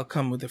that I'll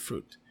come with the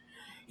fruit.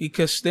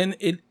 Because then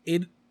it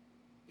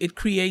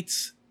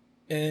creates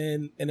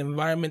an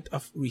environment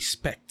of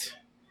respect,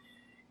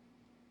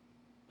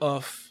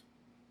 of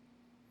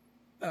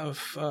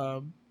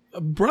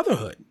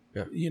brotherhood.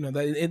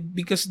 Yeah.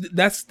 Because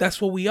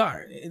that's what we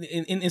are.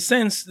 In a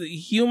sense,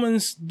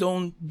 humans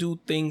don't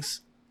do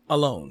things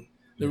alone.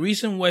 The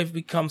reason why we've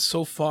become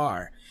so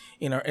far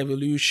in our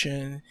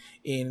evolution,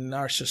 in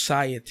our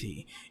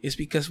society, is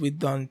because we've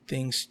done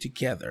things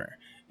together.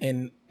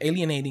 And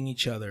alienating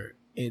each other,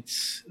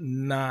 it's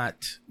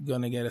not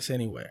gonna get us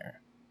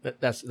anywhere.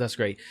 That's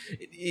great.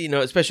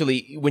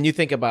 Especially when you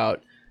think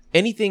about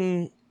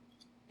anything,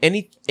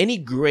 any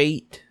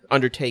great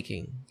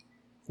undertaking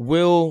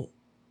will,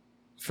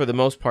 for the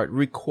most part,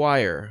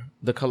 require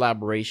the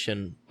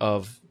collaboration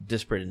of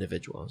disparate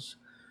individuals.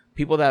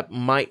 People that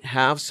might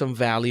have some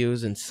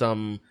values and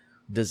some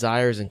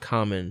desires in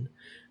common,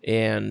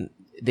 and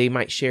they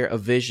might share a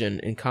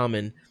vision in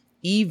common,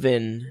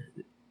 even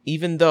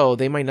though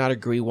they might not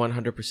agree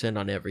 100%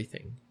 on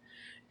everything.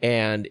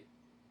 And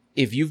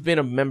if you've been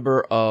a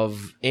member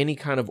of any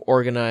kind of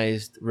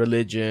organized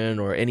religion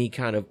or any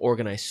kind of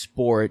organized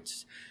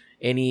sports,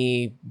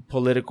 any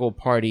political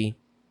party,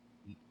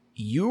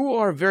 you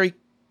are very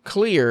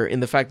clear in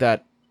the fact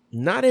that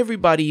not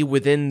everybody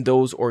within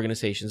those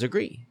organizations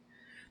agree.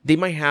 They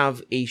might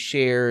have a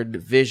shared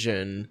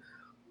vision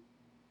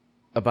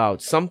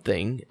about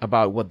something,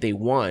 about what they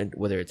want,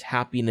 whether it's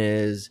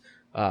happiness,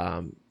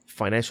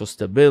 financial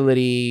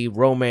stability,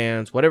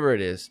 romance, whatever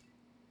it is.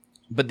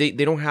 But they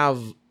don't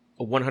have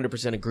a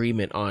 100%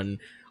 agreement on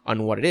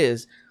what it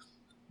is.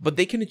 But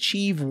they can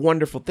achieve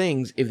wonderful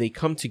things if they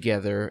come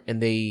together and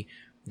they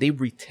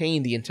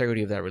retain the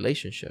integrity of that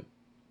relationship.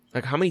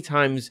 Like, how many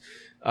times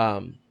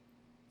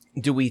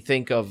do we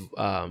think of,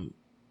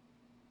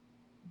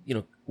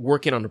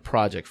 working on a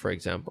project, for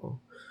example?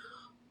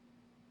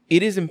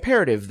 It is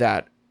imperative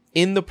that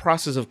in the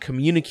process of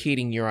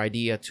communicating your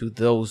idea to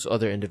those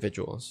other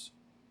individuals,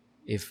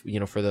 if,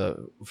 for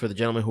the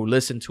gentlemen who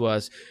listen to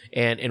us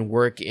and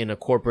work in a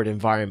corporate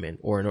environment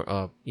or in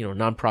a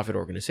nonprofit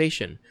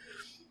organization,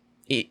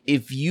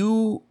 if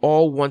you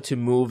all want to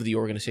move the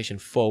organization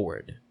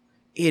forward,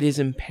 it is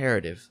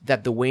imperative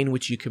that the way in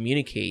which you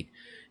communicate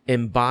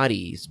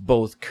embodies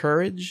both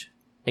courage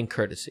and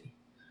courtesy.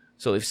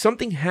 So if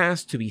something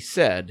has to be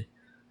said,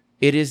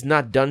 it is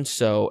not done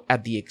so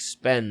at the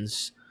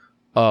expense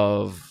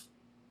of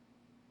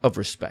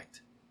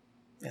respect.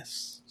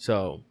 Yes.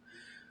 So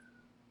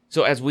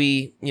as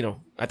we,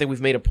 I think we've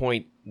made a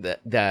point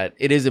that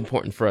it is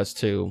important for us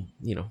to,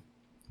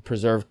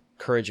 preserve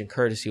courage and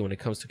courtesy when it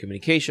comes to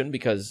communication,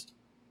 because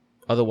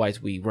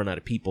Otherwise, we run out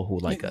of people who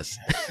like us.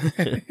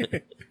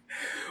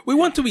 We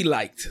want to be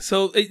liked.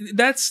 So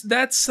that's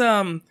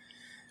one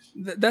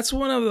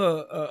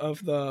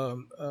of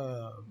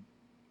the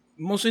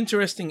most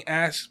interesting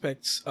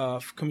aspects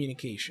of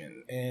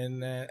communication.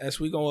 And as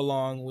we go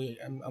along,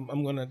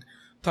 I'm going to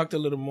talk a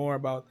little more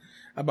about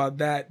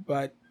that.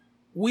 But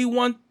we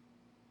want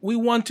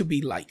to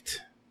be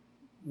liked.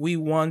 We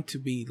want to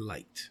be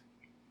liked.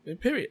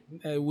 Period.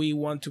 We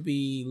want to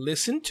be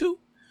listened to,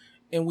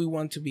 and we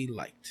want to be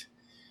liked.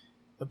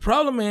 The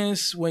problem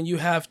is when you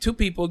have two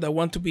people that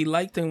want to be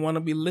liked and want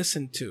to be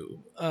listened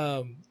to.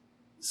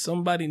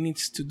 Somebody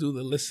needs to do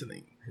the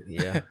listening.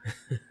 Yeah.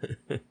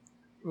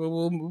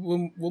 We'll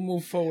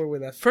move forward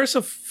with that.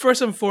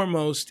 First and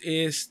foremost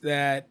is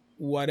that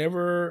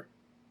whatever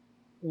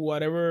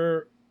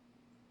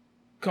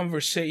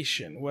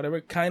conversation, whatever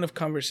kind of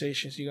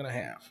conversations you're gonna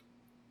have,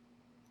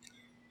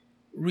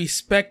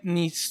 respect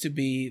needs to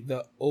be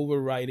the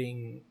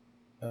overriding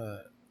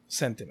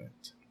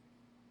sentiment.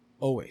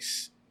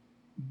 Always.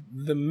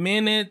 The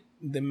minute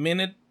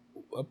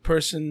a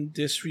person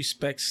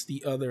disrespects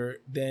the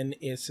other, then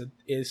it's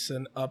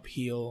an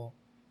uphill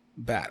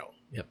battle.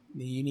 Yep.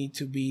 You need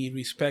to be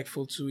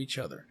respectful to each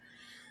other.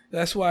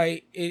 That's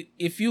why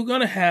if you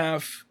want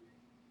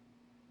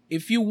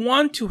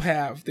to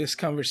have these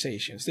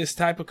conversations, this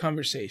type of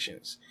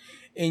conversations,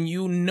 and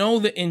you know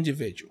the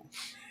individual,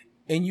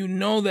 and you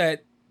know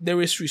that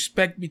there is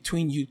respect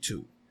between you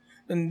two,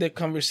 then the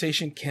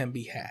conversation can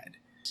be had.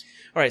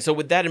 All right. So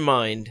with that in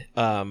mind,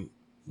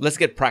 let's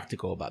get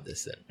practical about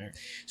this then.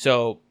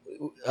 So,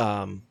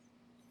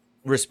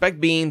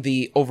 respect being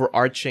the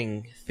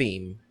overarching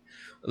theme,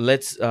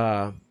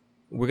 we're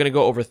going to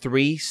go over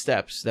 3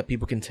 steps that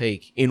people can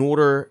take in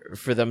order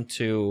for them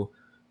to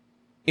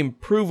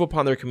improve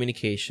upon their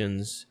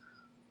communications,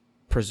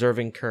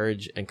 preserving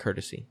courage and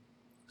courtesy.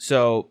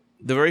 So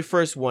the very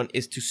first one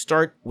is to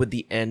start with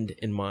the end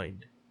in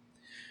mind.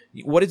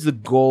 What is the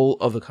goal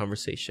of the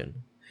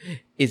conversation?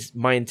 Is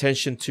my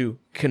intention to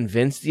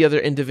convince the other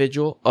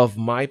individual of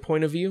my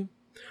point of view?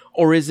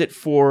 Or is it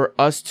for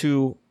us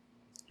to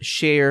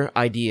share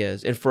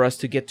ideas and for us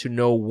to get to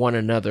know one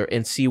another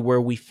and see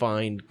where we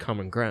find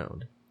common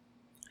ground?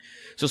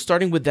 So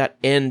starting with that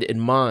end in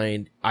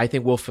mind, I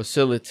think will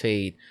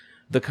facilitate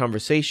the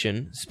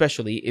conversation,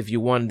 especially if you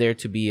want there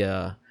to be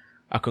a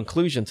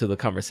conclusion to the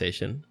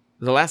conversation.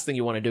 The last thing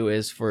you want to do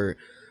is for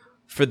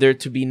there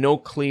to be no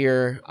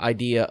clear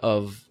idea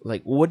of,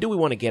 like, what do we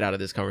want to get out of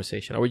this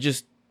conversation? Are we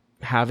just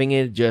having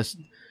it just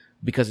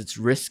because it's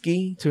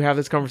risky to have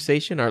this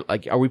conversation? Or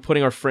are we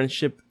putting our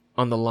friendship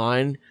on the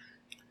line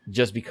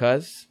just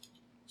because?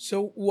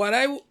 So what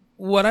I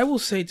will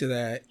say to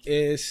that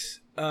is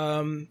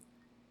that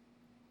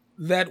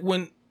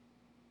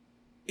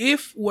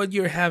if what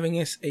you're having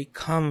is a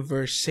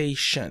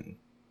conversation,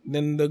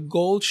 then the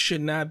goal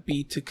should not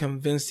be to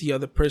convince the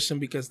other person,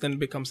 because then it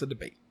becomes a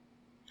debate.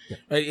 Yeah.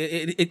 Right?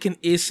 It can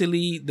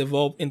easily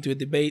devolve into a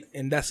debate,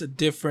 and that's a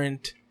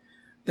different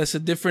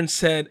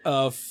set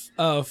of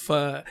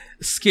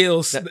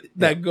skills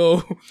that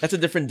go. That's a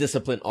different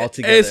discipline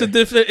altogether. It's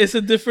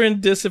a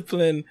different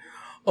discipline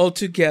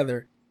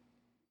altogether.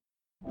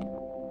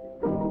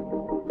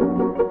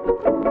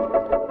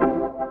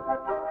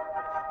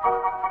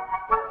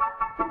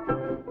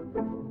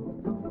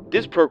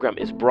 This program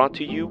is brought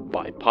to you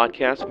by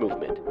Podcast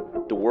Movement,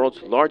 the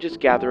world's largest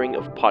gathering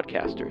of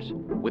podcasters.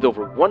 With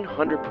over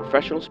 100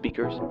 professional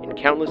speakers and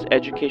countless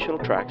educational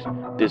tracks,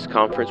 this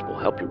conference will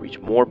help you reach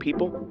more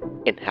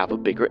people and have a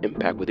bigger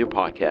impact with your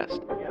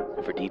podcast.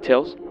 For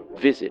details,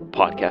 visit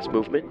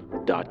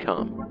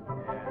podcastmovement.com.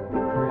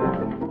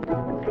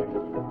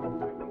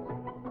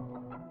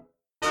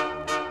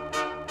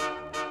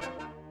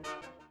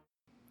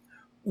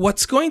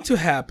 What's going to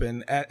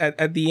happen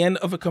at the end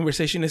of a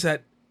conversation is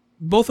that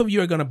both of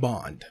you are going to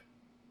bond.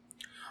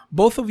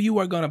 Both of you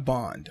are going to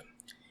bond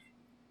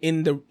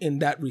in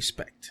that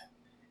respect,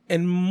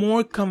 and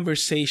more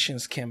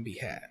conversations can be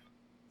had.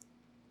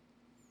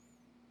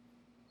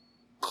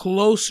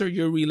 Closer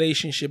your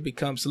relationship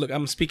becomes. Look,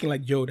 I'm speaking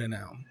like Yoda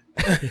now.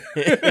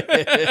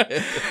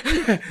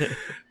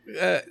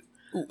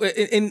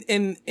 And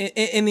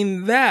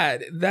in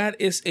that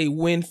is a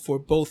win for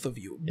both of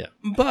you. Yeah.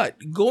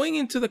 But going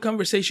into the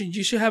conversation,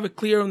 you should have a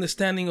clear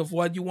understanding of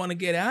what you want to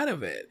get out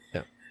of it.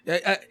 Yeah.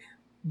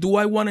 Do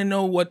I want to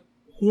know what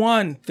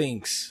Juan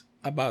thinks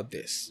about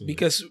this? Mm-hmm.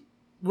 Because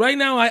right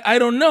now I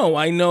don't know.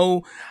 I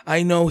know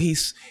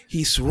he's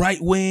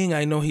right wing.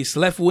 I know he's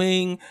left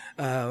wing.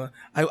 I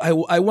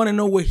want to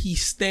know where he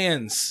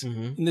stands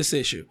in this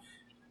issue.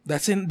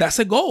 That's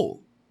a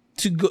goal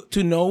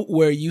to know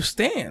where you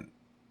stand,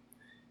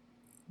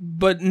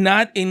 but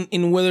not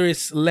in whether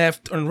it's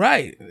left or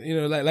right. You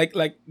know, like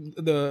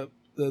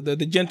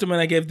the gentleman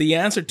I gave the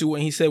answer to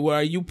when he said, "Well,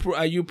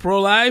 are you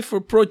pro-life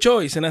or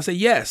pro-choice?" And I said,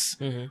 "Yes."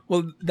 Mm-hmm.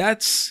 Well,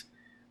 that's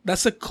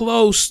a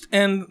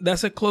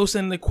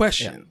closed-ended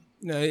question.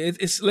 Yeah.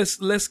 It's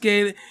let's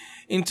get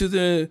into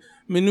the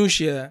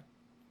minutia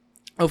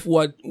of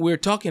what we're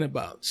talking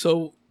about.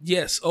 So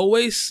yes,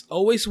 always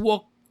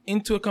walk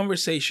into a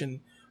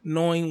conversation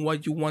knowing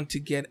what you want to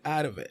get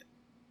out of it.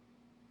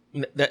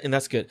 And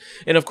that's good.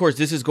 And of course,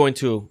 this is going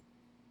to,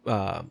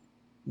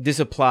 this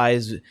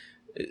applies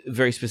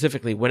very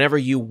specifically whenever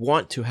you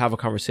want to have a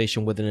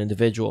conversation with an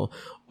individual,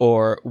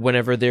 or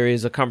whenever there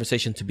is a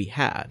conversation to be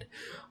had.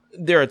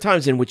 There are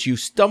times in which you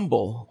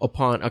stumble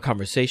upon a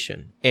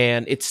conversation,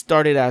 and it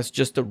started as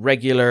just a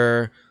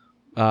regular,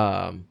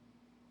 the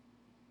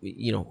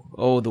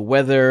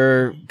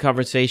weather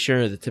conversation,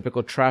 or the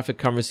typical traffic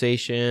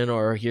conversation,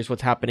 or here's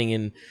what's happening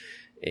in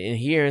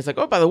here. It's like,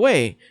 oh, by the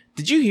way,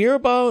 did you hear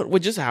about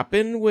what just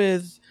happened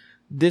with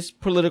this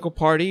political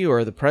party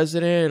or the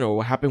president, or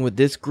what happened with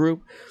this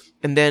group?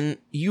 And then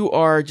you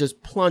are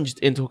just plunged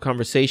into a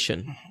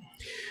conversation.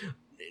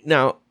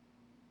 Now,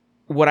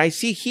 what I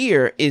see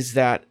here is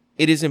that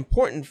it is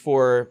important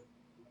for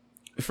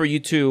you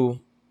to,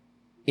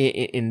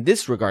 in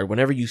this regard,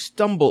 whenever you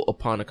stumble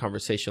upon a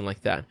conversation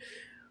like that,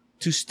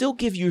 to still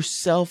give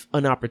yourself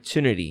an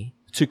opportunity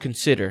to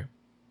consider,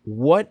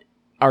 what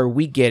are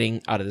we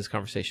getting out of this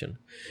conversation?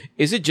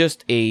 Is it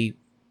just an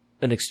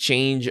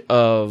exchange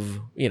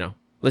of,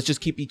 let's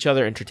just keep each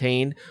other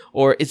entertained?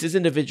 Or is this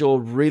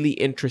individual really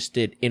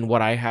interested in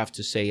what I have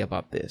to say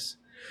about this?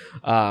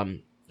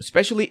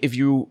 Especially if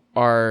you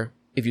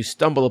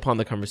stumble upon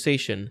the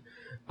conversation,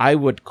 I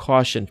would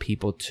caution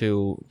people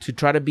to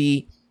try to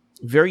be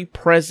very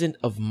present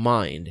of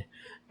mind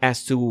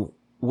as to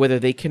whether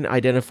they can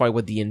identify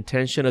what the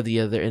intention of the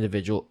other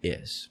individual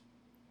is.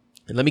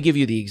 And let me give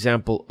you the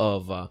example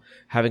of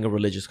having a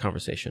religious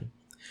conversation.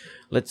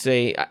 Let's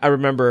say, I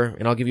remember,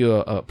 and I'll give you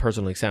a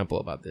personal example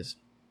about this.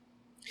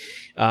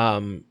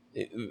 A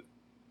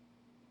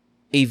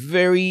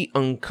very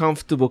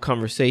uncomfortable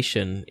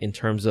conversation in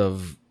terms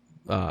of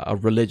a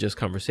religious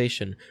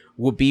conversation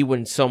would be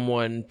when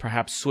someone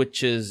perhaps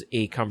switches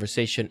a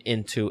conversation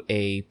into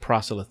a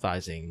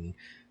proselytizing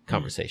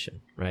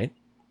conversation, right?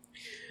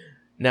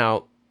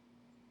 Now,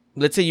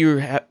 let's say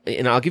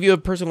and I'll give you a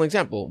personal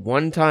example.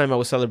 One time I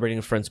was celebrating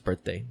a friend's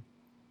birthday,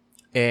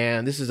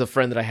 and this is a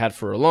friend that I had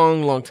for a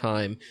long, long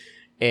time,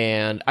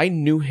 and I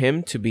knew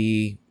him to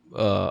be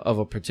of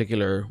a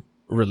particular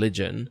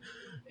religion,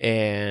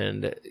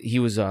 and he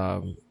was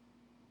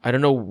I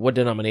don't know what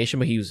denomination,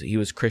 but he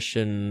was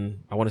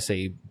Christian. I want to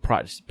say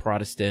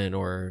Protestant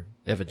or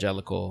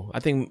evangelical. I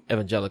think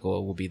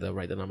evangelical will be the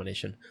right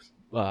denomination.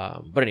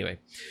 But anyway,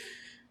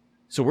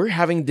 so we're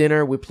having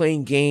dinner, we're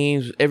playing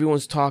games,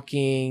 everyone's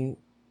talking,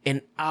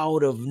 and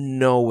out of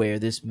nowhere,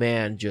 this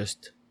man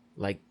just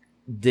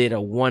did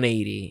a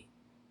 180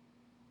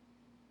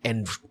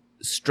 and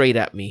straight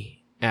at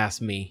me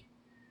asked me,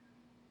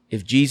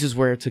 if Jesus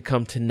were to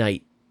come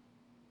tonight,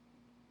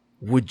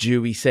 would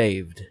you be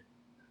saved?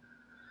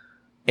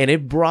 And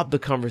it brought the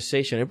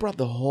conversation, it brought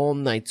the whole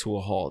night to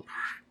a halt.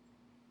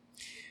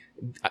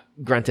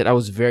 Granted, I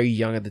was very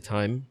young at the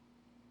time.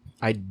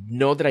 I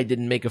know that I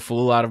didn't make a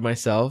fool out of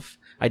myself.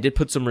 I did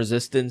put some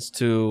resistance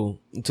to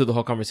the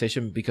whole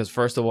conversation because,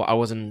 first of all, I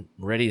wasn't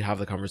ready to have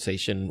the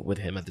conversation with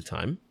him at the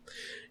time.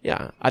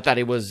 Yeah, I thought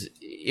it was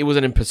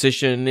an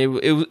imposition.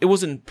 It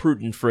wasn't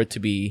prudent for it to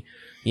be,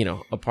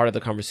 a part of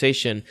the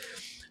conversation,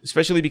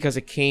 especially because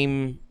it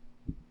came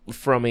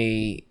from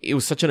it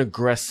was such an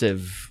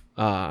aggressive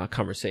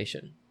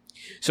conversation.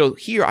 So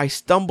here I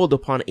stumbled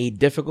upon a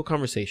difficult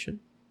conversation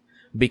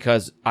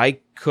because I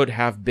could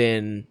have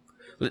been,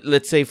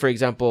 let's say, for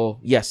example,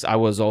 yes, I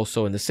was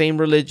also in the same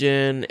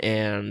religion,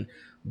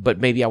 but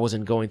maybe I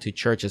wasn't going to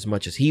church as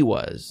much as he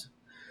was.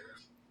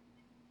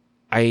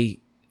 I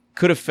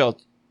could have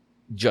felt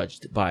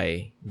judged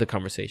by the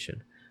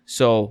conversation.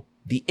 So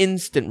the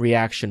instant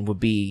reaction would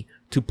be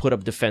to put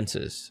up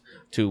defenses,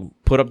 to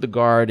put up the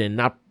guard and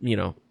not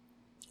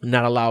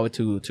allow it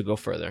to go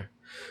further.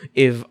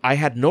 If I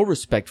had no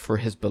respect for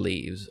his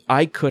beliefs,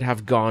 I could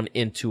have gone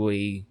into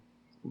a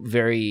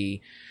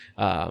very,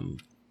 very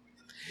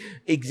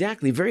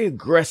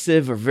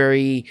aggressive or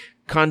very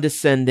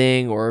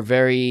condescending or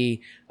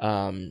very,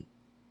 a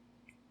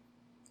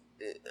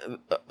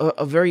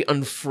very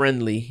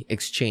unfriendly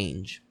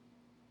exchange.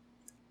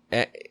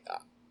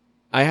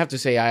 I have to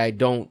say, I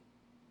don't,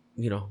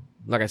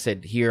 like I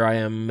said, here I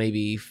am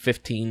maybe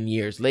 15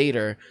 years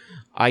later.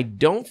 I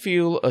don't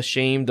feel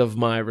ashamed of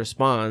my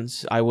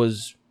response. I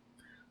was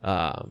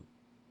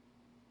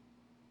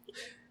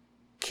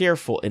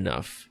careful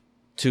enough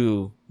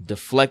to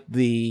deflect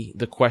the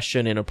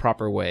question in a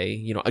proper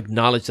way,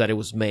 acknowledge that it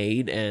was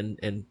made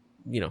and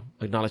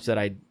acknowledge that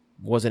I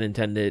wasn't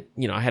intended,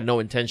 I had no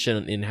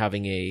intention in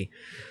having a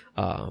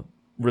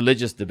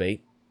religious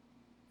debate.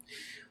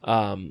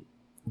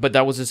 But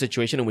that was a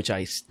situation in which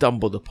I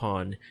stumbled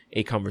upon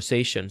a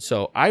conversation.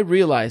 So I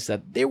realized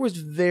that there was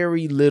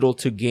very little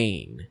to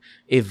gain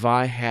if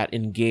I had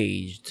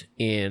engaged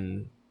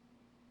in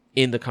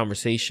the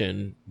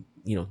conversation,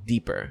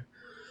 deeper.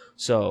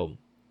 So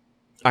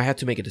I had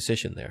to make a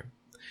decision there.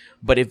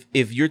 But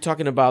if you're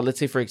talking about, let's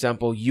say, for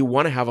example, you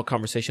want to have a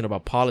conversation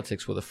about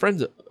politics with a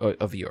friend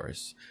of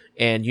yours,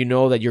 and you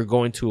know that you're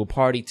going to a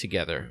party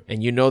together,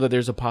 and you know that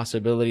there's a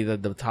possibility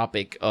that the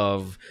topic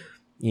of,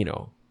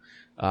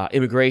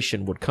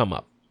 immigration would come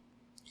up.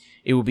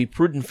 it would be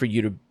prudent for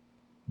you to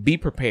be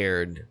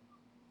prepared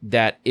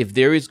that if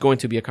there is going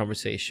to be a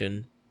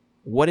conversation,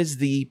 what is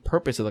the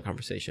purpose of the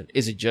conversation?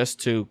 Is it just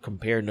to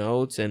compare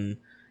notes and,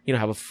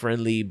 have a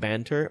friendly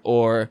banter,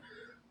 or,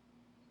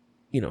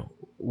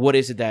 what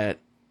is it that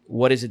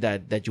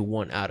you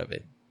want out of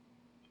it?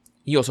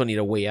 You also need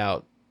a way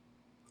out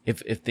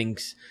if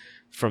things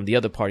from the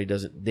other party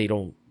they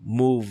don't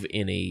move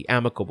in a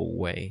amicable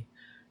way.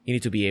 You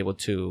need to be able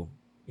to,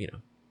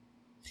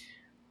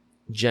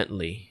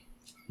 gently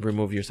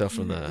remove yourself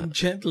from the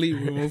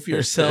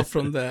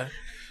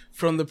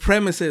from the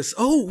premises.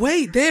 Oh,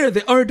 wait, there,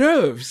 the hors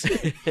d'oeuvres.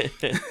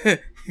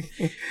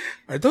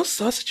 Are those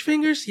sausage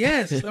fingers?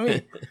 Yes.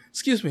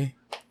 Excuse me.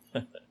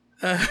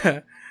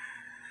 No,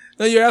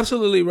 you're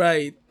absolutely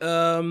right.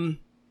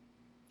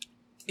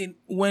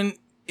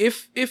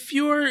 If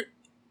you're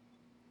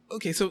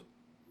okay, so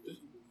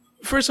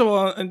first of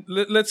all,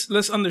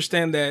 let's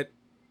understand that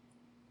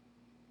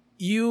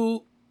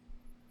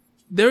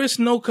there is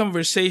no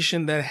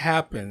conversation that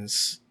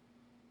happens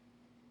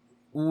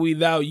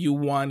without you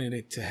wanting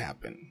it to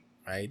happen,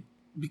 right?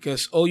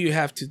 Because all you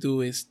have to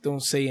do is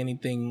don't say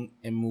anything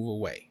and move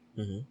away.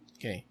 Mm-hmm.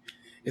 Okay,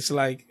 it's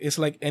like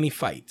any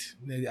fight.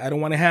 I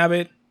don't want to have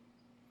it.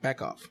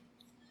 Back off.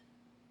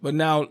 But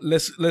now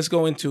let's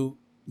go into,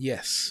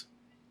 yes,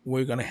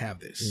 we're gonna have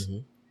this.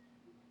 Mm-hmm.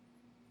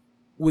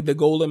 With the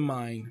goal in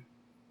mind,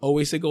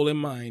 always the goal in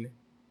mind.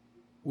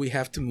 We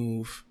have to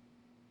move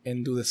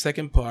and do the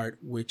second part,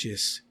 which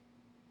is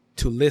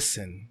to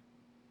listen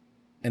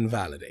and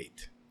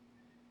validate.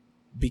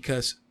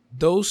 Because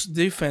those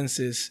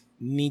defenses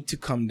need to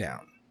come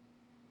down.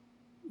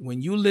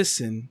 When you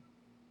listen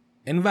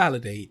and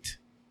validate,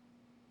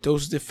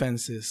 those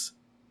defenses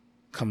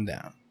come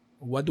down.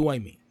 What do I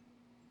mean?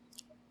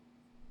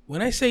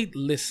 When I say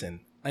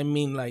listen, I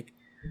mean like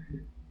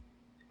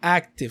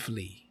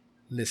actively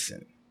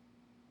listen.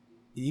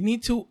 You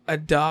need to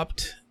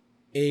adopt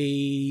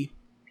a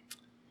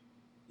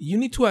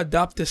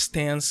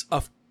stance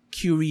of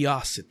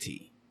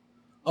curiosity,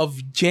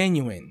 of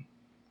genuine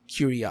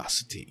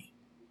curiosity.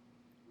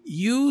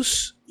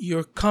 Use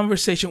your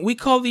conversation. We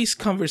call these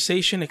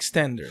conversation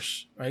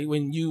extenders, right?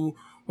 When you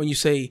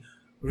say,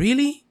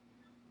 really?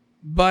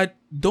 But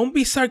don't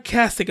be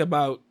sarcastic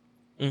about,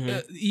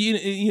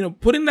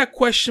 putting that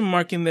question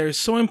mark in there is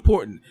so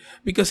important.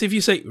 Because if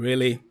you say,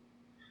 really?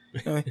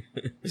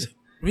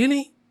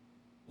 Really?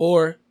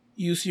 Or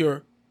use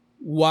your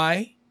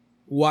why,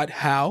 what,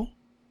 how.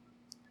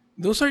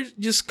 Those are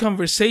just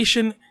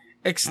conversation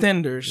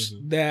extenders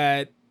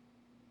that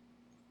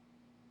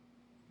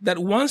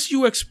once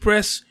you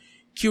express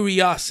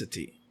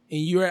curiosity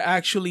and you're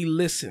actually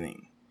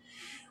listening,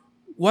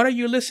 what are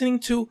you listening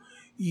to?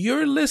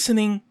 You're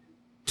listening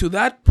to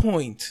that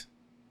point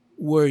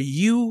where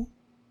you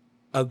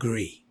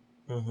agree.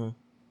 Mm-hmm.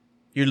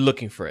 You're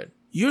looking for it.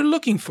 You're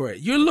looking for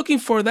it. You're looking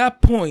for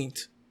that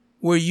point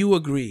where you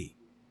agree.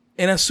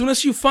 And as soon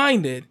as you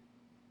find it,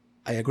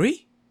 I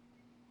agree.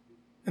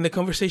 And the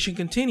conversation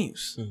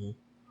continues. Mm-hmm.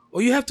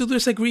 All you have to do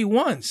is agree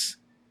once.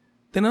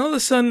 Then all of a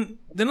sudden,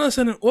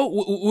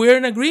 we're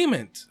in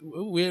agreement.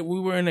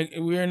 We're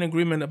in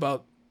agreement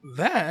about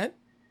that.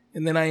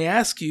 And then I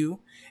ask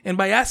you, and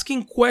by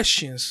asking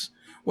questions,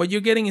 what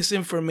you're getting is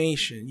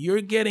information.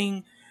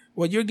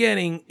 What you're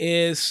getting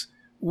is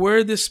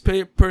where this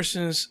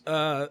person's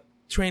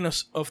train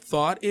of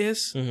thought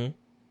is,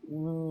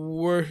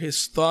 where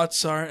his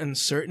thoughts are on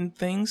certain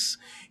things.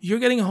 You're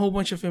getting a whole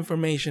bunch of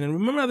information. And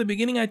remember at the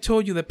beginning, I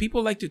told you that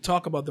people like to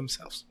talk about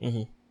themselves.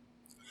 Mm-hmm.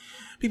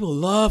 People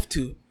love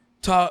to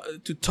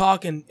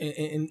talk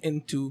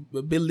and to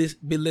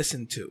be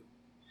listened to.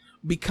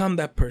 Become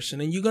that person,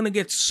 and you're gonna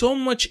get so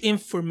much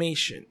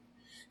information.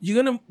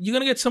 You're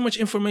gonna get so much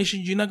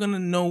information. You're not gonna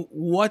know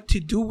what to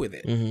do with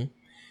it. Mm-hmm.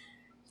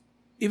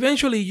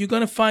 Eventually, you're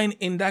gonna find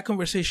in that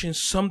conversation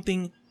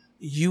something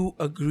you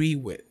agree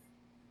with.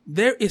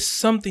 There is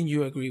something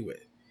you agree with.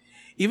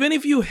 Even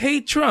if you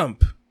hate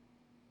Trump,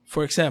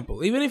 for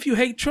example, you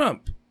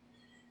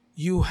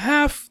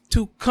have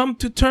to come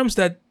to terms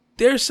that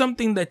there's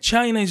something that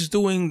China is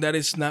doing that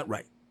is not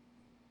right.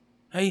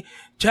 Hey,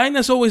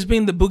 China's always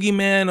been the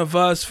boogeyman of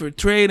us for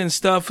trade and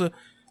stuff.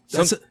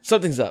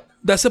 Something's up.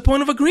 That's a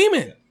point of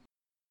agreement.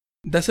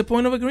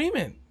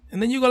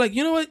 And then you go like,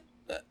 you know what?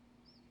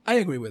 I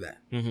agree with that.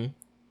 Mm-hmm.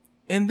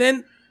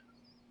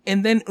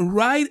 And then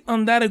right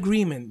on that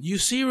agreement, you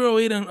zero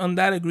in on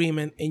that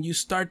agreement and you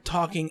start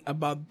talking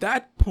about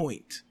that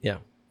point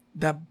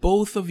that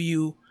both of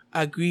you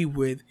agree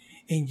with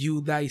and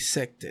you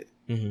dissect it.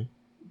 Mm-hmm.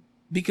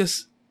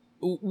 Because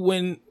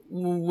when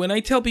I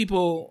tell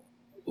people,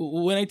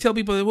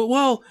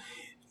 well,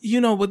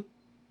 but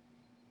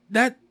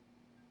that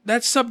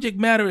subject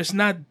matter is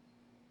not.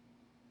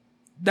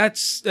 That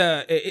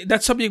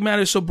subject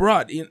matter is so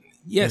broad.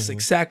 Yes,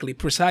 exactly,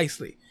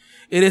 precisely.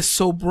 It is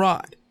so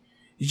broad.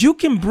 You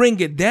can bring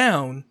it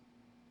down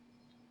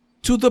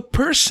to the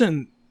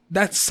person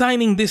that's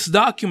signing these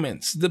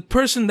documents, the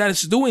person that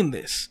is doing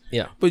this.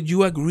 Yeah. But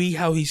you agree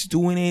how he's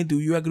doing it? Do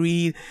you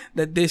agree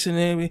that this and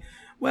everything?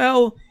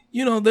 Well,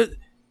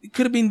 it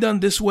could have been done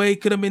this way,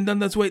 could have been done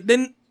this way.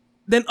 Then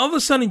all of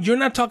a sudden you're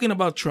not talking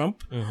about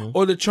Trump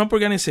or the Trump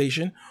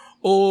organization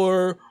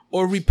or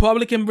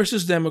Republican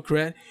versus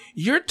Democrat.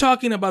 You're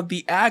talking about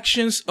the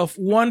actions of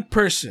one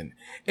person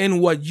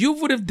and what you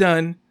would have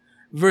done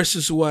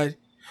versus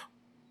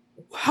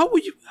how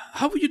would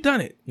you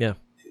done it? Yeah.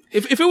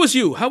 If it was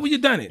you, how would you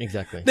done it?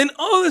 Exactly. Then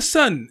all of a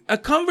sudden, a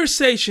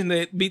conversation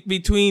that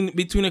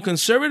between a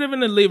conservative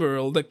and a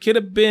liberal that could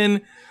have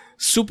been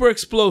super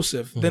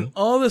explosive, then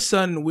all of a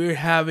sudden we're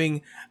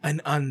having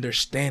an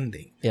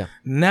understanding. Yeah.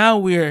 Now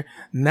we're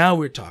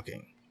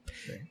talking.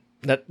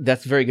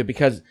 That's very good,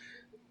 because,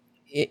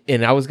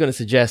 and I was going to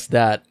suggest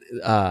that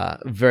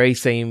very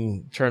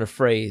same turn of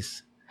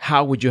phrase.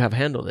 How would you have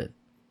handled it?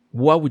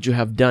 What would you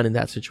have done in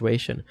that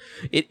situation?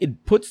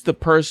 It puts the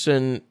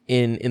person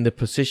in the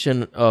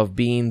position of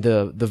being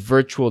the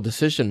virtual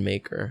decision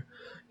maker,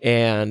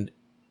 and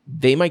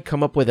they might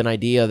come up with an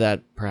idea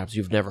that perhaps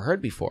you've never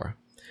heard before,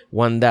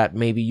 one that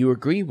maybe you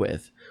agree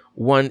with.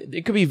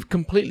 It could be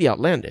completely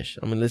outlandish.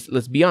 I mean,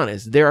 let's be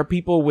honest. There are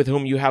people with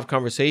whom you have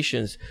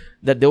conversations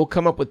that they'll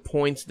come up with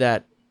points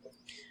that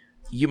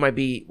you might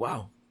be,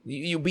 wow.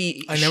 You'll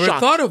be I never shocked.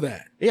 Thought of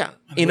that. Yeah.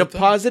 In a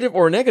positive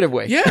or a negative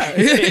way. Yeah.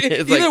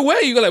 Either way,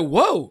 you go like,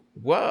 whoa.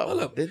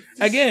 Whoa.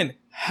 Again,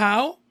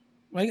 how?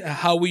 Right?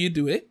 How will you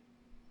do it?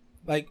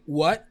 Like,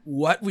 what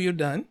will you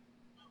done?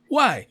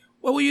 Why?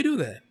 Why will you do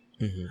that?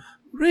 Mm-hmm.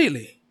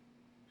 Really?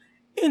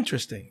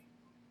 Interesting.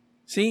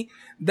 See,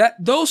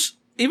 that those,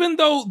 even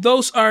though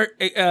those are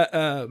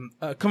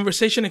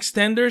conversation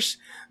extenders,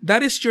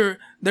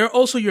 they're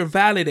also your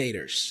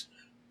validators.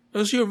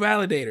 Those are your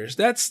validators.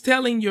 That's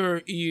telling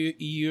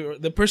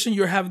the person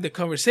you're having the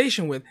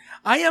conversation with,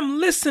 I am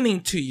listening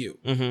to you.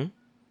 Mm-hmm.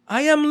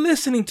 I am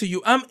listening to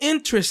you. I'm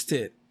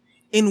interested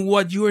in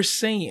what you're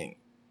saying.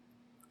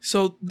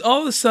 So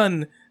all of a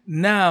sudden,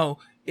 now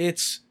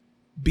it's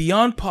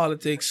beyond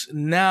politics.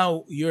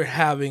 Now you're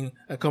having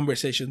a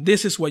conversation.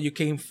 This is what you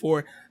came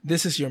for.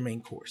 This is your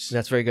main course.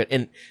 That's very good.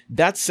 And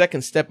that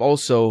second step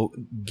also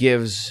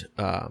gives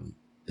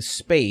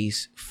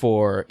space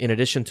for, in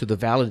addition to the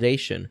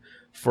validation,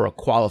 for a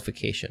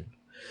qualification.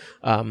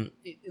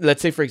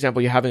 Let's say, for example,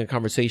 you're having a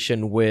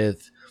conversation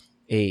with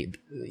the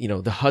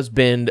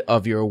husband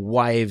of your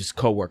wife's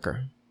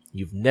coworker.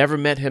 You've never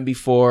met him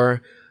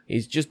before.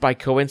 It's just by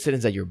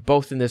coincidence that you're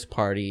both in this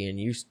party,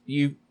 and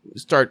you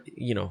start,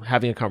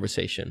 having a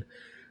conversation.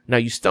 Now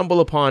you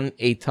stumble upon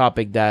a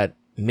topic that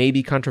may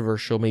be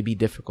controversial, may be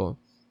difficult.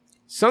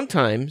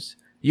 Sometimes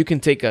you can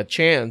take a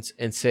chance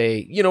and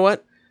say, you know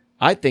what?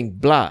 I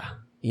think blah,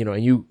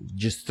 and you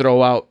just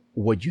throw out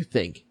what you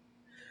think.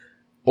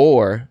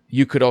 Or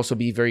you could also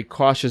be very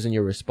cautious in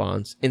your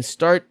response and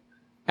start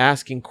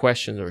asking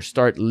questions or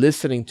start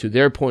listening to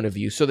their point of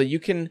view so that you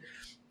can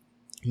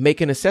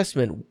make an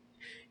assessment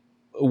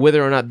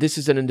whether or not this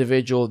is an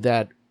individual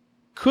that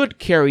could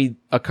carry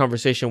a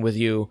conversation with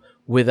you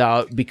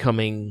without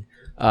becoming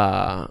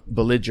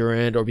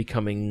belligerent or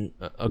becoming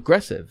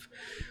aggressive.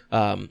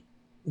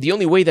 The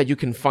only way that you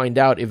can find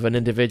out if an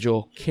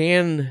individual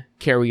can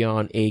carry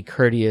on a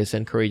courteous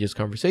and courageous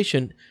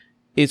conversation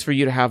is for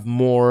you to have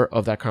more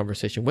of that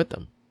conversation with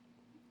them.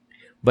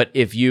 But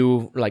if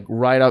you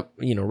right out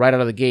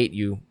of the gate,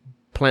 you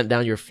plant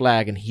down your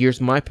flag and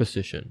here's my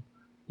position,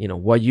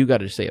 what you got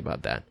to say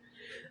about that,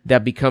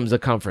 that becomes a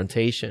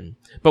confrontation.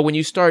 But when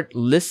you start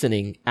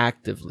listening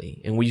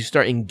actively and when you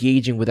start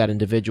engaging with that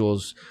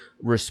individual's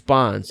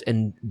response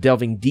and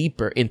delving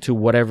deeper into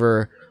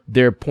whatever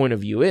their point of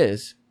view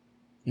is,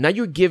 now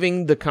you're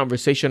giving the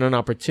conversation an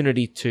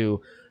opportunity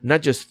to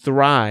not just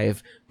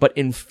thrive, but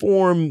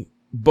inform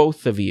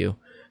both of you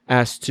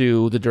as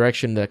to the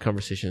direction that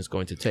conversation is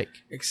going to take.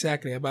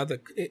 Exactly.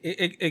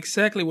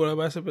 Exactly what I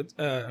was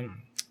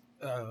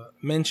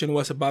mentioned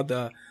was about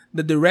the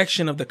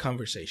direction of the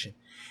conversation.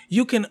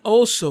 You can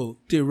also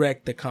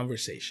direct the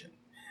conversation.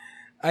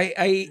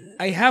 I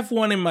have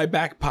one in my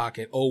back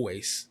pocket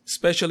always,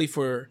 especially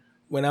for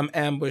when I'm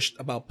ambushed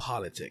about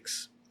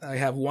politics. I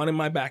have one in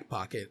my back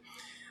pocket.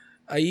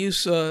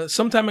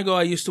 Some time ago,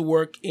 I used to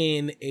work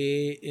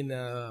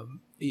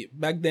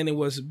back then it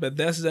was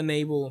Bethesda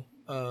Naval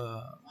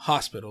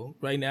Hospital.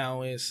 Right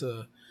now it's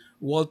the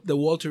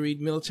Walter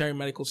Reed Military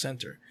Medical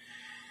Center.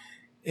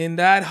 In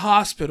that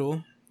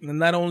hospital,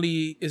 not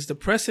only is the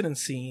president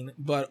seen,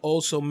 but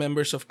also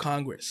members of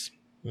Congress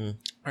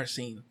are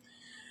seen.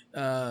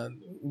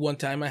 One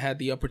time I had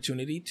the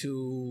opportunity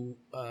to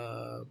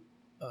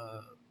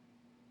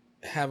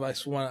have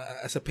as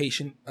a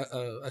patient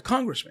a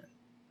congressman.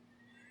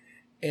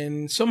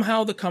 And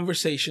somehow the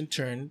conversation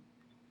turned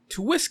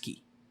to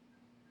whiskey.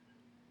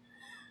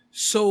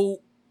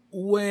 So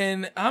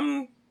when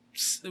I'm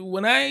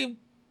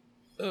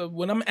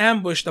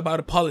ambushed about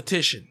a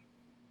politician,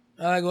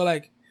 I go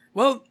like,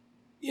 well,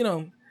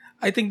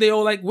 I think they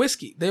all like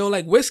whiskey. They all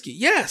like whiskey.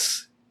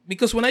 Yes.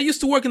 Because when I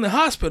used to work in the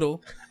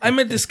hospital, I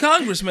met this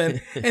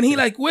congressman and he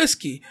liked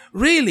whiskey.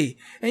 Really?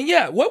 And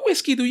yeah, what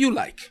whiskey do you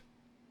like?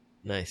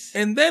 Nice.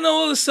 And then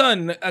all of a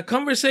sudden, a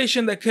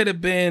conversation that could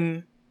have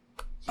been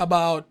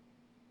about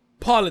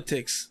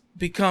politics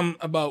become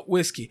about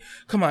whiskey.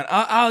 Come on,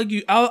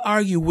 I'll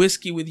argue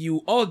whiskey with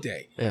you all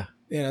day. Yeah.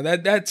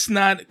 That's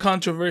not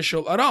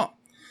controversial at all.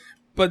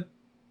 But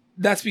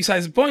that's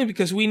besides the point,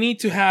 because we need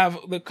to have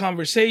the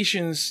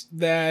conversations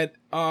that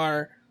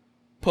are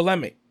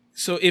polemic.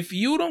 So if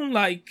you don't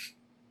like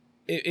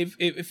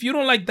if you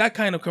don't like that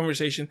kind of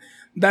conversation,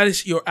 that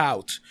is your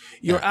out.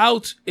 Your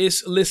out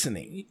is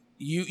listening.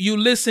 You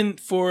listen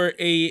for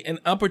an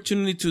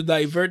opportunity to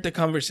divert the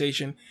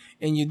conversation,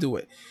 and you do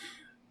it.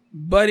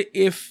 But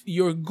if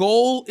your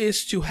goal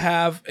is to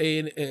have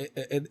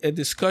a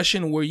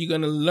discussion where you're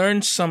going to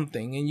learn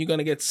something and you're going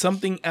to get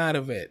something out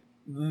of it,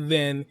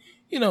 then,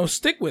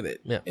 stick with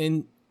it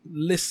and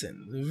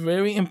listen.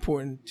 Very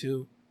important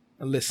to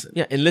listen.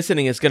 Yeah, and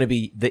listening is going to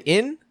be the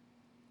in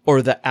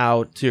or the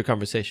out to your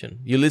conversation.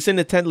 You listen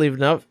attentively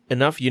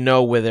enough, you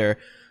know whether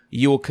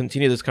you will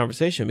continue this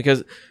conversation.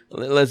 Because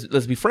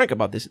let's be frank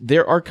about this.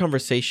 There are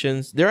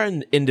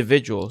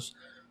individuals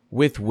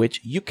with which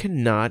you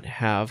cannot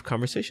have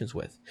conversations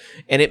with.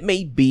 And it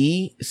may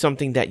be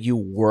something that you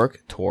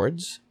work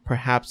towards.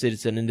 Perhaps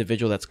it's an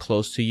individual that's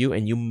close to you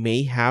and you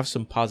may have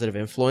some positive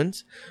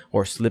influence,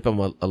 or slip them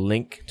a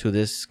link to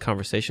this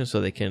conversation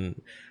so they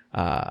can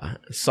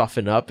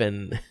soften up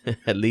and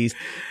at least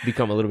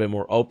become a little bit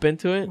more open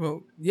to it.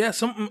 Well, yeah,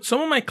 some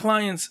of my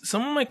clients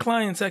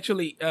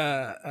actually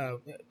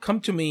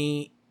come to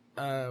me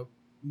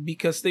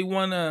because they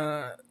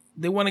wanna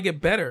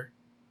get better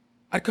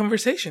at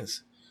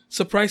conversations.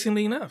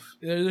 Surprisingly enough,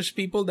 there's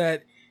people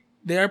that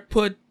they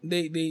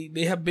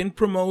have been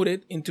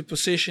promoted into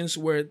positions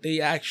where they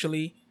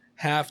actually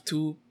have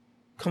to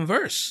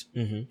converse,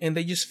 and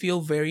they just feel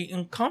very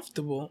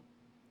uncomfortable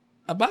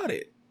about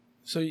it.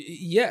 So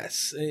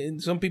yes,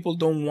 and some people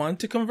don't want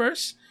to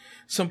converse.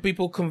 Some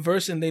people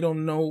converse and they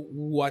don't know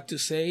what to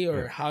say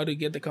or how to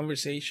get the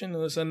conversation.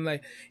 All of a sudden,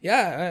 like,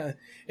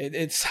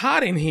 it's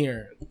hot in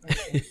here.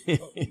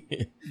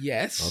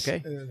 Yes.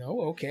 Okay.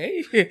 No.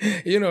 Okay.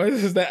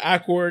 This is that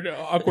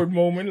awkward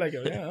moment. Like,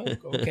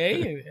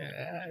 okay.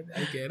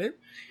 I get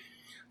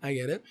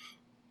it.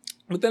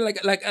 But then,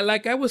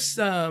 like I was,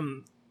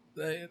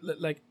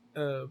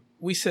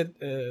 we said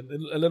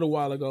a little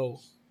while ago,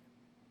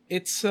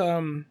 it's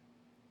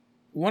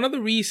one of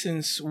the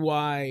reasons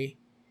why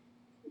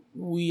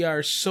we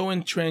are so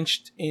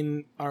entrenched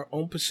in our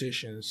own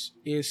positions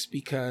is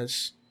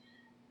because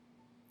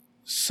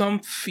some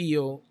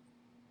feel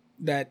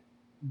that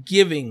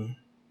giving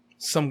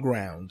some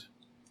ground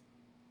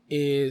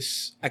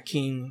is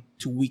akin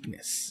to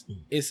weakness,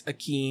 is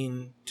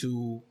akin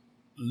to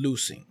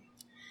losing.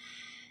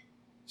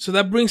 So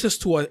that brings us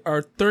to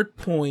our third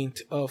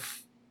point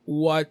of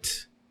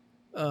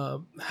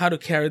how to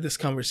carry this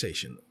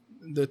conversation.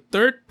 The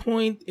third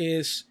point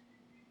is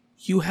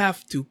you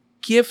have to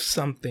give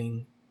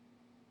something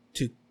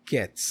to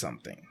get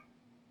something.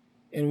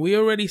 And we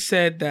already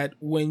said that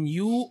when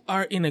you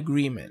are in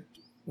agreement,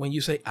 when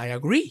you say, I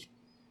agree,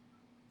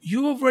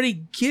 you already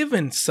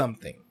given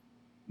something.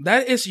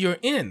 That is your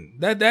in.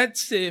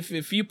 That's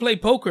if you play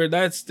poker,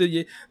 that's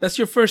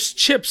your first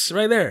chips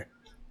right there.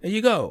 There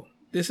you go.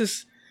 This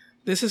is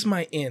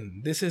my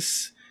in. This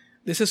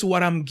is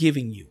what I'm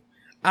giving you.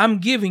 I'm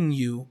giving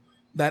you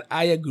that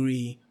I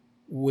agree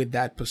with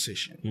that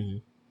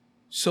position.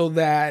 So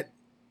that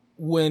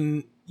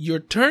when your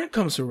turn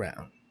comes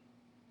around,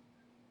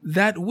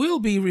 that will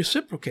be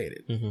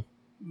reciprocated.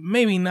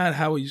 Maybe not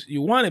how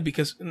you want it,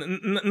 because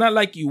not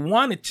like you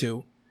want it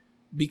to,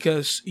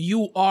 because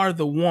you are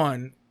the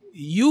one,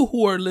 you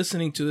who are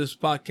listening to this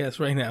podcast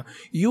right now,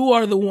 you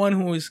are the one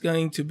who is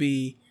going to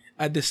be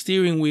at the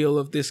steering wheel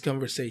of this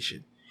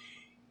conversation.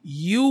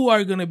 You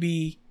are going to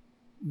be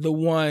the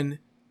one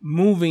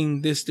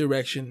moving this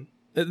direction,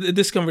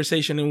 this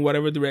conversation in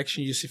whatever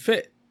direction you see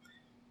fit.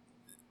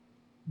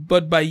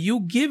 But by you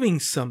giving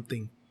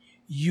something,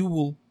 you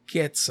will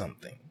get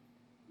something.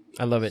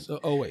 I love it. So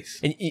always.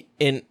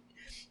 And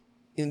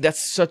that's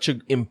such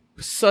an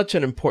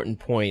important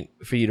point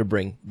for you to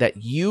bring, that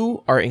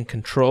you are in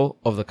control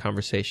of the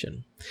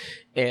conversation.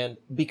 And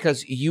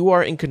because you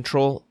are in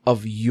control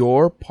of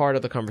your part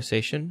of the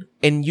conversation,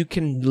 and you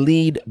can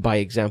lead by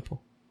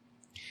example.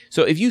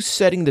 So if you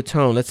setting the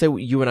tone, let's say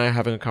you and I are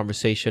having a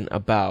conversation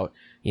about,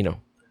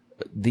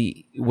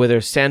 whether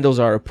sandals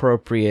are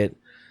appropriate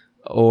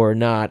or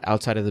not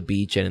outside of the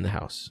beach and in the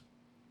house.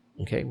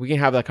 Okay, we can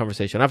have that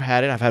conversation. I've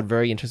had it. I've had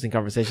very interesting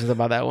conversations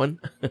about that one.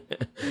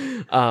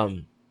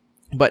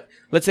 But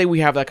let's say we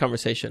have that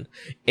conversation,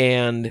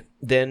 and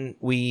then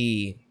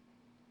we,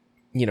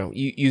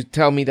 you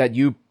tell me that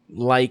you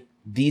like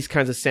these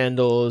kinds of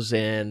sandals,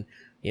 and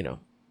and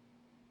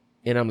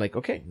I'm like,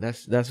 okay,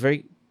 that's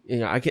very,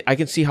 I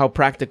can see how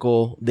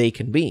practical they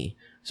can be.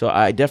 So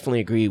I definitely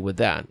agree with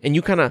that. And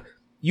you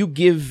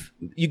give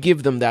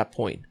them that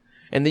point.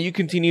 And then you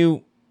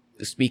continue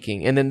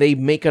speaking, and then they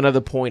make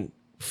another point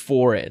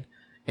for it.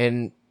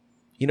 And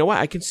you know what?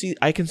 I can see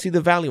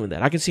the value in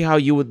that. I can see how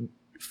you would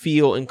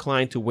feel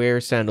inclined to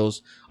wear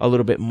sandals a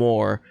little bit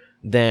more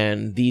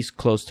than these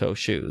closed-toe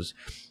shoes.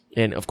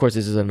 And of course,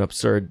 this is an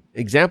absurd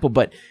example,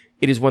 but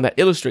it is one that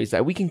illustrates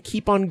that we can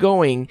keep on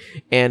going.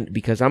 And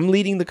because I'm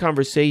leading the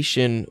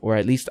conversation, or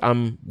at least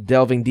I'm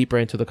delving deeper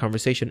into the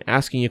conversation,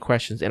 asking you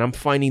questions, and I'm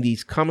finding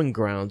these common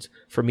grounds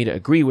for me to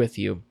agree with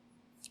you,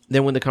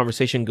 then when the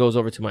conversation goes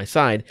over to my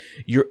side,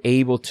 you're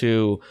able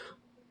to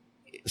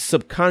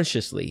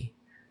subconsciously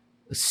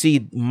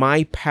see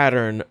my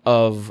pattern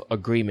of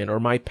agreement, or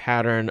my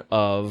pattern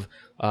of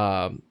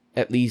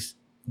at least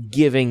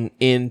giving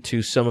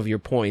into some of your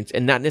points,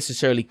 and not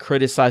necessarily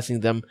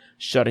criticizing them,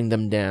 shutting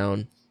them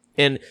down.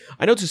 And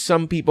I know to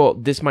some people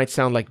this might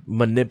sound like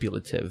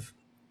manipulative,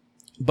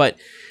 but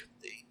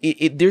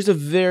there's a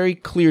very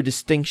clear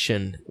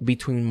distinction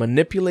between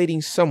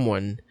manipulating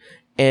someone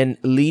and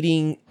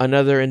leading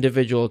another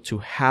individual to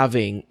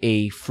having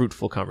a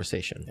fruitful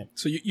conversation.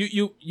 So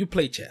you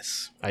play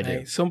chess. I do.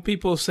 Right? Some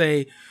people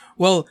say,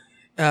 well,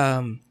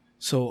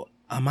 so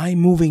am I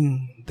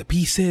moving the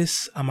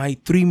pieces? Am I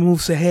 3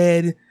 moves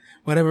ahead?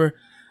 Whatever.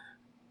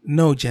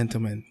 No,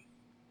 gentlemen.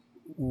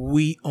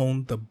 We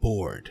own the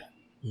board.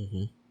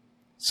 Mm-hmm.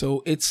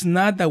 So it's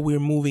not that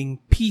we're moving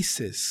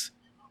pieces.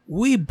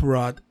 We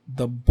brought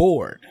the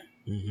board.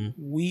 Mm-hmm.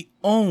 We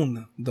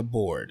own the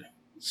board.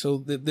 So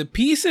the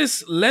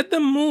pieces, let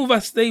them move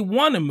as they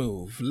want to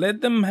move.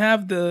 Let them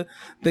have the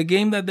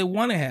game that they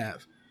want to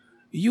have.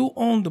 You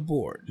own the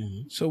board.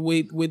 Mm-hmm. So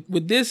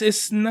with this,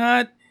 it's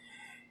not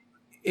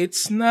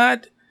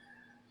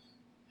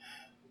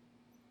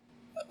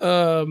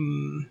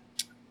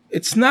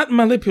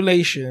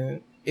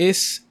manipulation.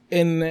 It's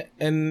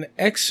an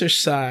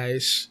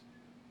exercise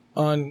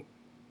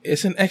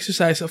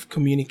of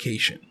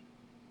communication.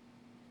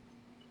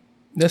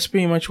 That's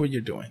pretty much what you're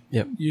doing.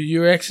 Yep.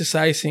 You're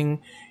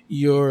exercising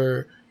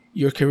your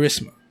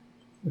charisma.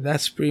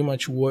 That's pretty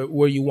much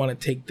where you want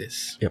to take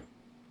this. Yep.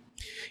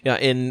 Yeah,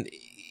 in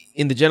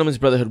the Gentleman's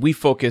Brotherhood, we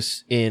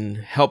focus in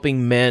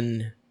helping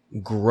men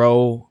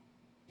grow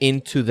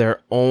into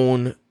their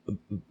own,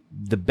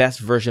 the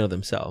best version of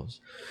themselves.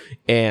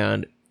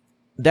 And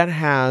that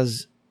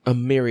has a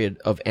myriad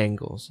of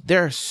angles.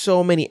 There are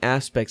so many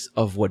aspects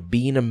of what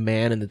being a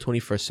man in the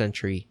 21st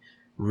century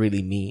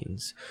really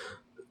means.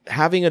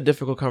 Having a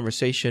difficult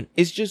conversation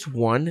is just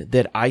one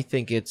that I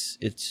think it's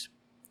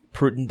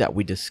prudent that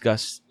we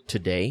discuss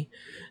today,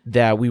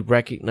 that we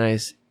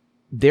recognize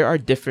there are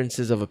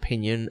differences of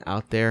opinion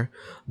out there.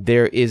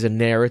 There is a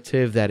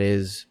narrative that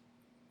is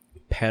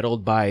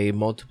peddled by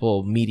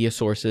multiple media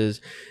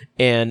sources.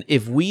 And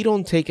if we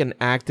don't take an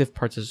active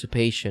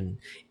participation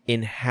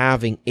in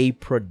having a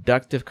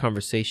productive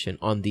conversation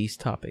on these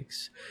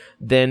topics,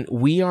 then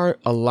we are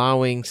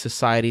allowing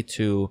society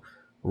to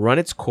run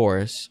its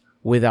course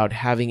without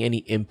having any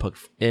input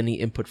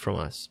from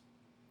us.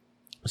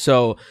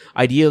 So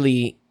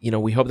ideally,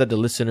 we hope that the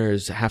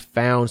listeners have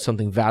found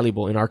something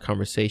valuable in our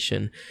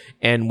conversation.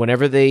 And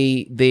whenever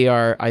they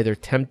are either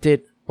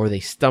tempted, or they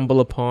stumble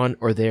upon,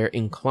 or they're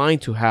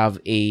inclined to have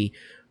a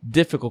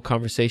difficult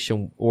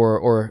conversation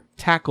or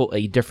tackle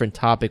a different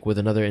topic with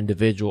another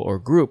individual or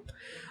group,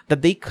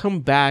 that they come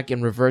back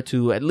and revert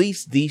to at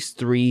least these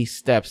 3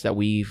 steps that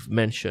we've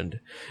mentioned.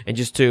 And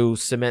just to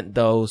cement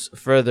those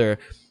further,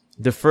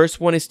 the first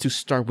one is to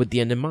start with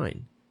the end in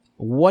mind.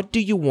 What do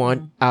you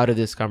want out of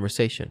this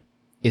conversation?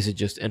 Is it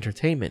just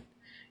entertainment?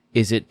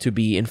 Is it to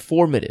be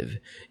informative?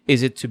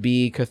 Is it to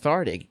be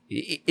cathartic?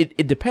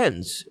 It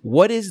depends.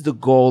 What is the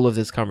goal of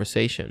this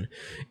conversation?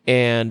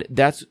 And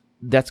that's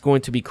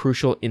going to be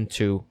crucial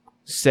into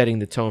setting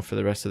the tone for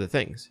the rest of the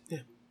things.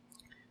 Yeah.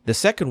 The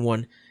second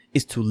one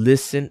is to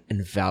listen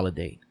and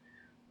validate.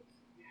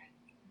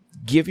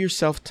 Give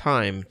yourself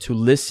time to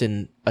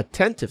listen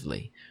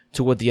attentively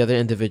to what the other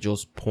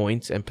individual's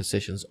points and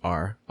positions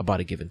are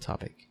about a given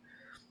topic.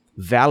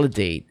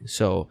 Validate,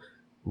 so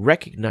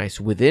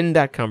recognize within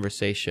that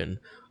conversation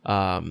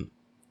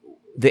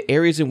the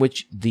areas in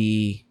which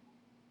the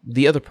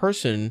other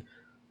person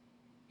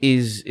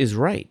is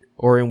right,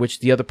 or in which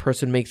the other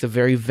person makes a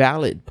very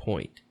valid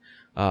point.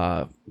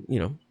 And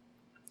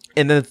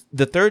then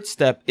the third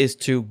step is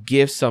to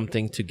give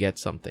something to get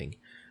something.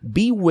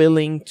 Be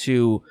willing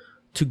to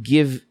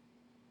give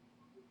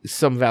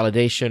some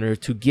validation, or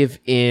to give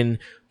in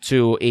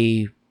to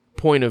a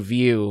point of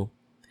view,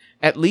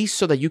 at least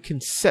so that you can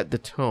set the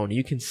tone.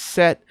 You can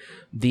set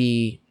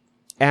the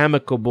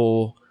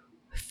amicable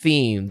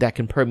theme that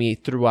can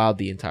permeate throughout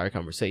the entire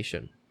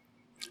conversation.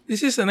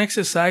 This is an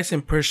exercise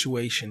in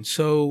persuasion.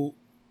 So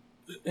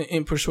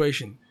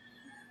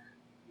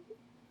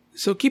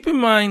keep in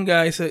mind,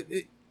 guys,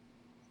 that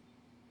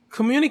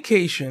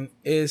communication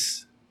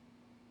is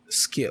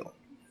skill.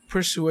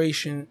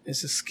 Persuasion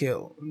is a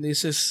skill.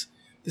 This is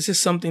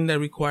something that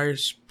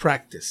requires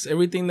practice.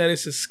 Everything that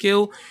is a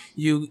skill,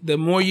 the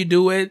more you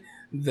do it,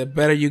 the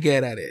better you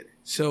get at it.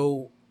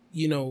 So,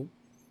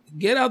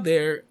 get out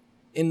there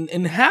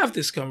and have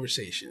these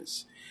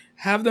conversations.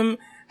 Have them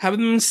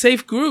in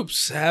safe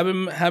groups. Have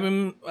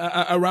them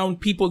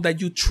around people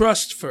that you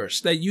trust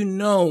first, that you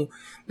know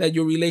that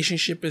your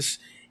relationship is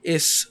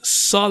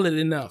solid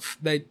enough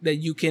that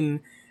you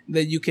can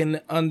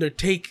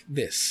undertake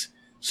this.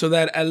 so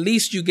that at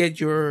least you get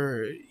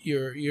your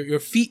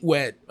feet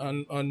wet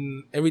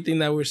on everything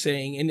that we're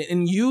saying,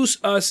 and use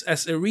us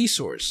as a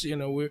resource.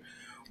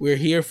 We're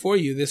here for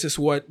you. This is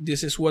what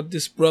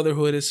this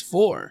brotherhood is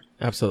for.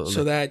 Absolutely.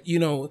 So that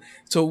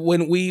so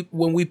when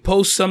we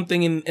post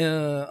something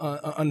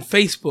on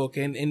Facebook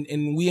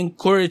and we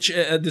encourage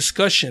a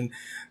discussion,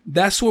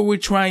 that's what we're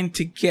trying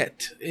to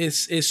get.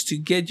 Is to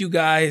get you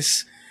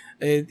guys,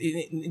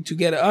 to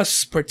get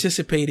us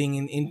participating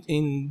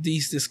in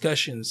these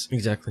discussions.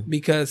 Exactly.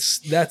 Because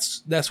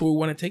that's where we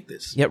want to take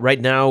this. Yeah. Right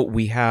now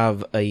we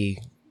have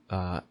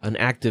an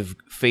active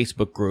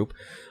Facebook group.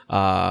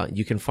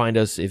 You can find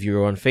us if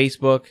you're on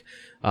Facebook.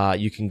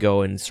 You can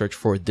go and search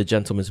for The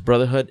Gentleman's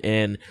Brotherhood,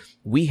 and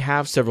we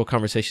have several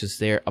conversations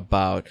there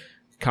about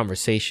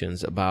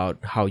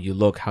how you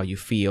look, how you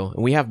feel,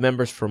 and we have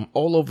members from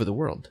all over the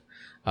world.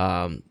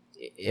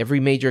 Every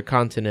major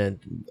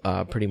continent,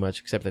 pretty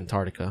much, except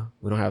Antarctica.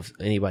 We don't have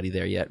anybody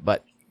there yet,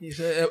 but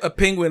a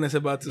penguin is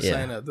about to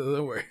sign up.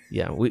 Don't worry.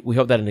 Yeah, we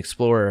hope that an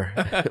explorer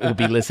will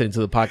be listening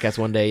to the podcast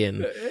one day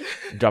and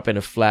drop in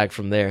a flag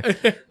from there.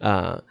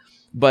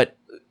 But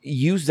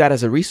use that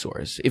as a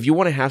resource if you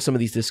want to have some of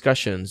these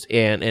discussions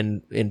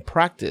and in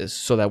practice,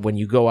 so that when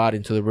you go out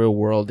into the real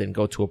world and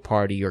go to a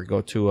party or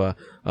go to a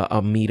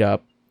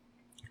meetup,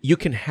 you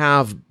can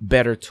have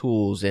better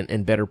tools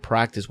and better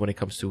practice when it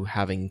comes to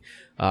having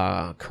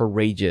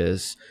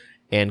courageous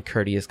and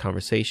courteous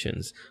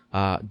conversations.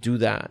 Do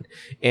that.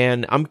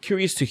 And I'm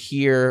curious to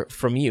hear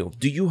from you.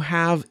 Do you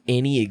have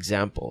any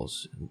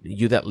examples,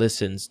 you that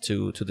listens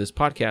to this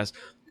podcast?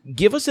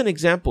 Give us an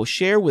example.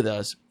 Share with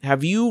us.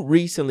 Have you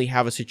recently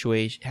had a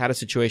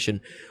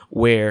situation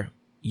where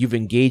you've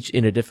engaged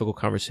in a difficult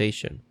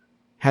conversation?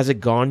 Has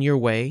it gone your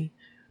way?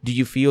 Do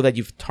you feel that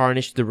you've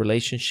tarnished the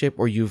relationship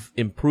or you've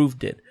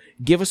improved it?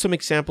 Give us some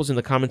examples in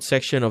the comment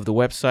section of the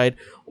website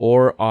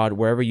or on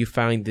wherever you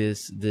find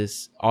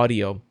this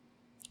audio,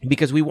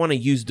 because we want to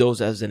use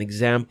those as an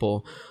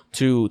example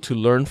to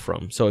learn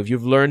from. So if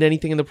you've learned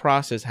anything in the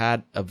process,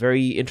 had a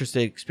very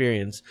interesting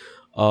experience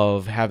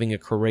of having a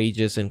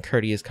courageous and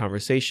courteous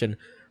conversation,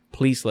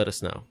 please let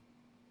us know.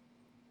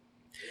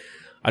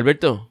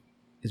 Alberto,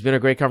 it's been a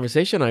great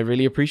conversation. I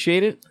really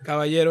appreciate it.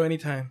 Caballero,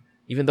 anytime.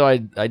 Even though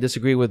I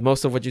disagree with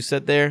most of what you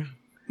said there.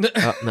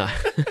 No.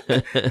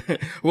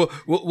 We'll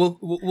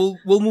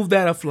move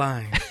that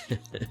offline.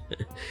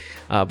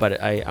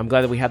 But I'm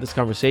glad that we had this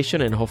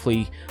conversation, and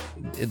hopefully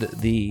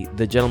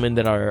the gentlemen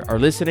that are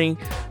listening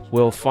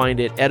will find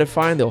it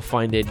edifying, they'll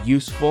find it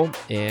useful,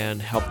 and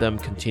help them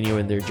continue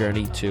in their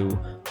journey to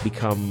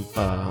become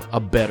a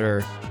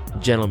better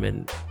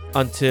gentleman.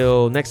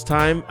 Until next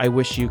time, I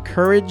wish you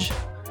courage,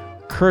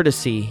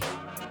 courtesy,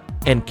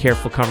 and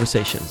careful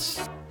conversations.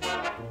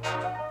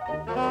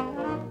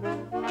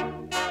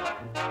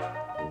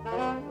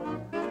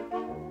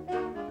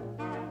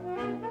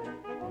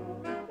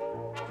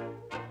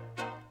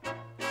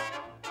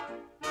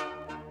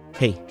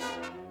 Hey,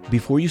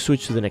 before you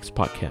switch to the next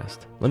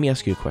podcast, let me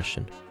ask you a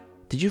question.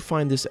 Did you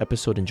find this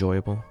episode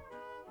enjoyable?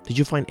 Did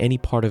you find any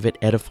part of it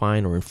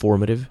edifying or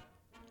informative?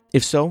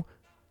 If so,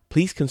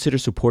 please consider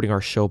supporting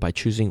our show by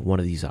choosing one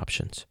of these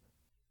options.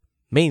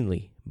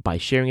 Mainly by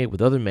sharing it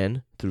with other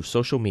men through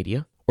social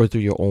media or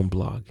through your own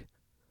blog.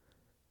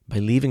 By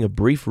leaving a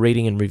brief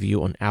rating and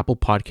review on Apple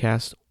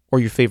Podcasts or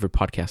your favorite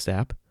podcast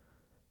app.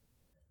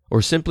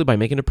 Or simply by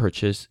making a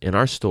purchase in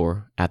our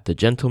store at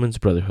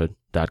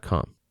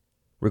thegentleman'sbrotherhood.com.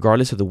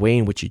 Regardless of the way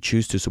in which you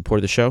choose to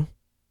support the show,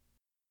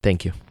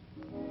 thank you.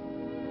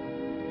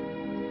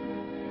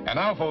 And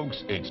now,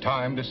 folks, it's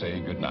time to say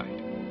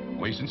goodnight.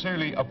 We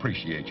sincerely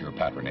appreciate your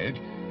patronage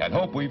and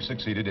hope we've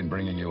succeeded in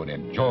bringing you an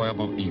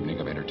enjoyable evening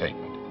of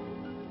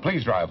entertainment.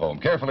 Please drive home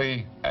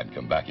carefully and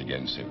come back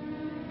again soon.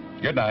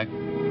 Good night.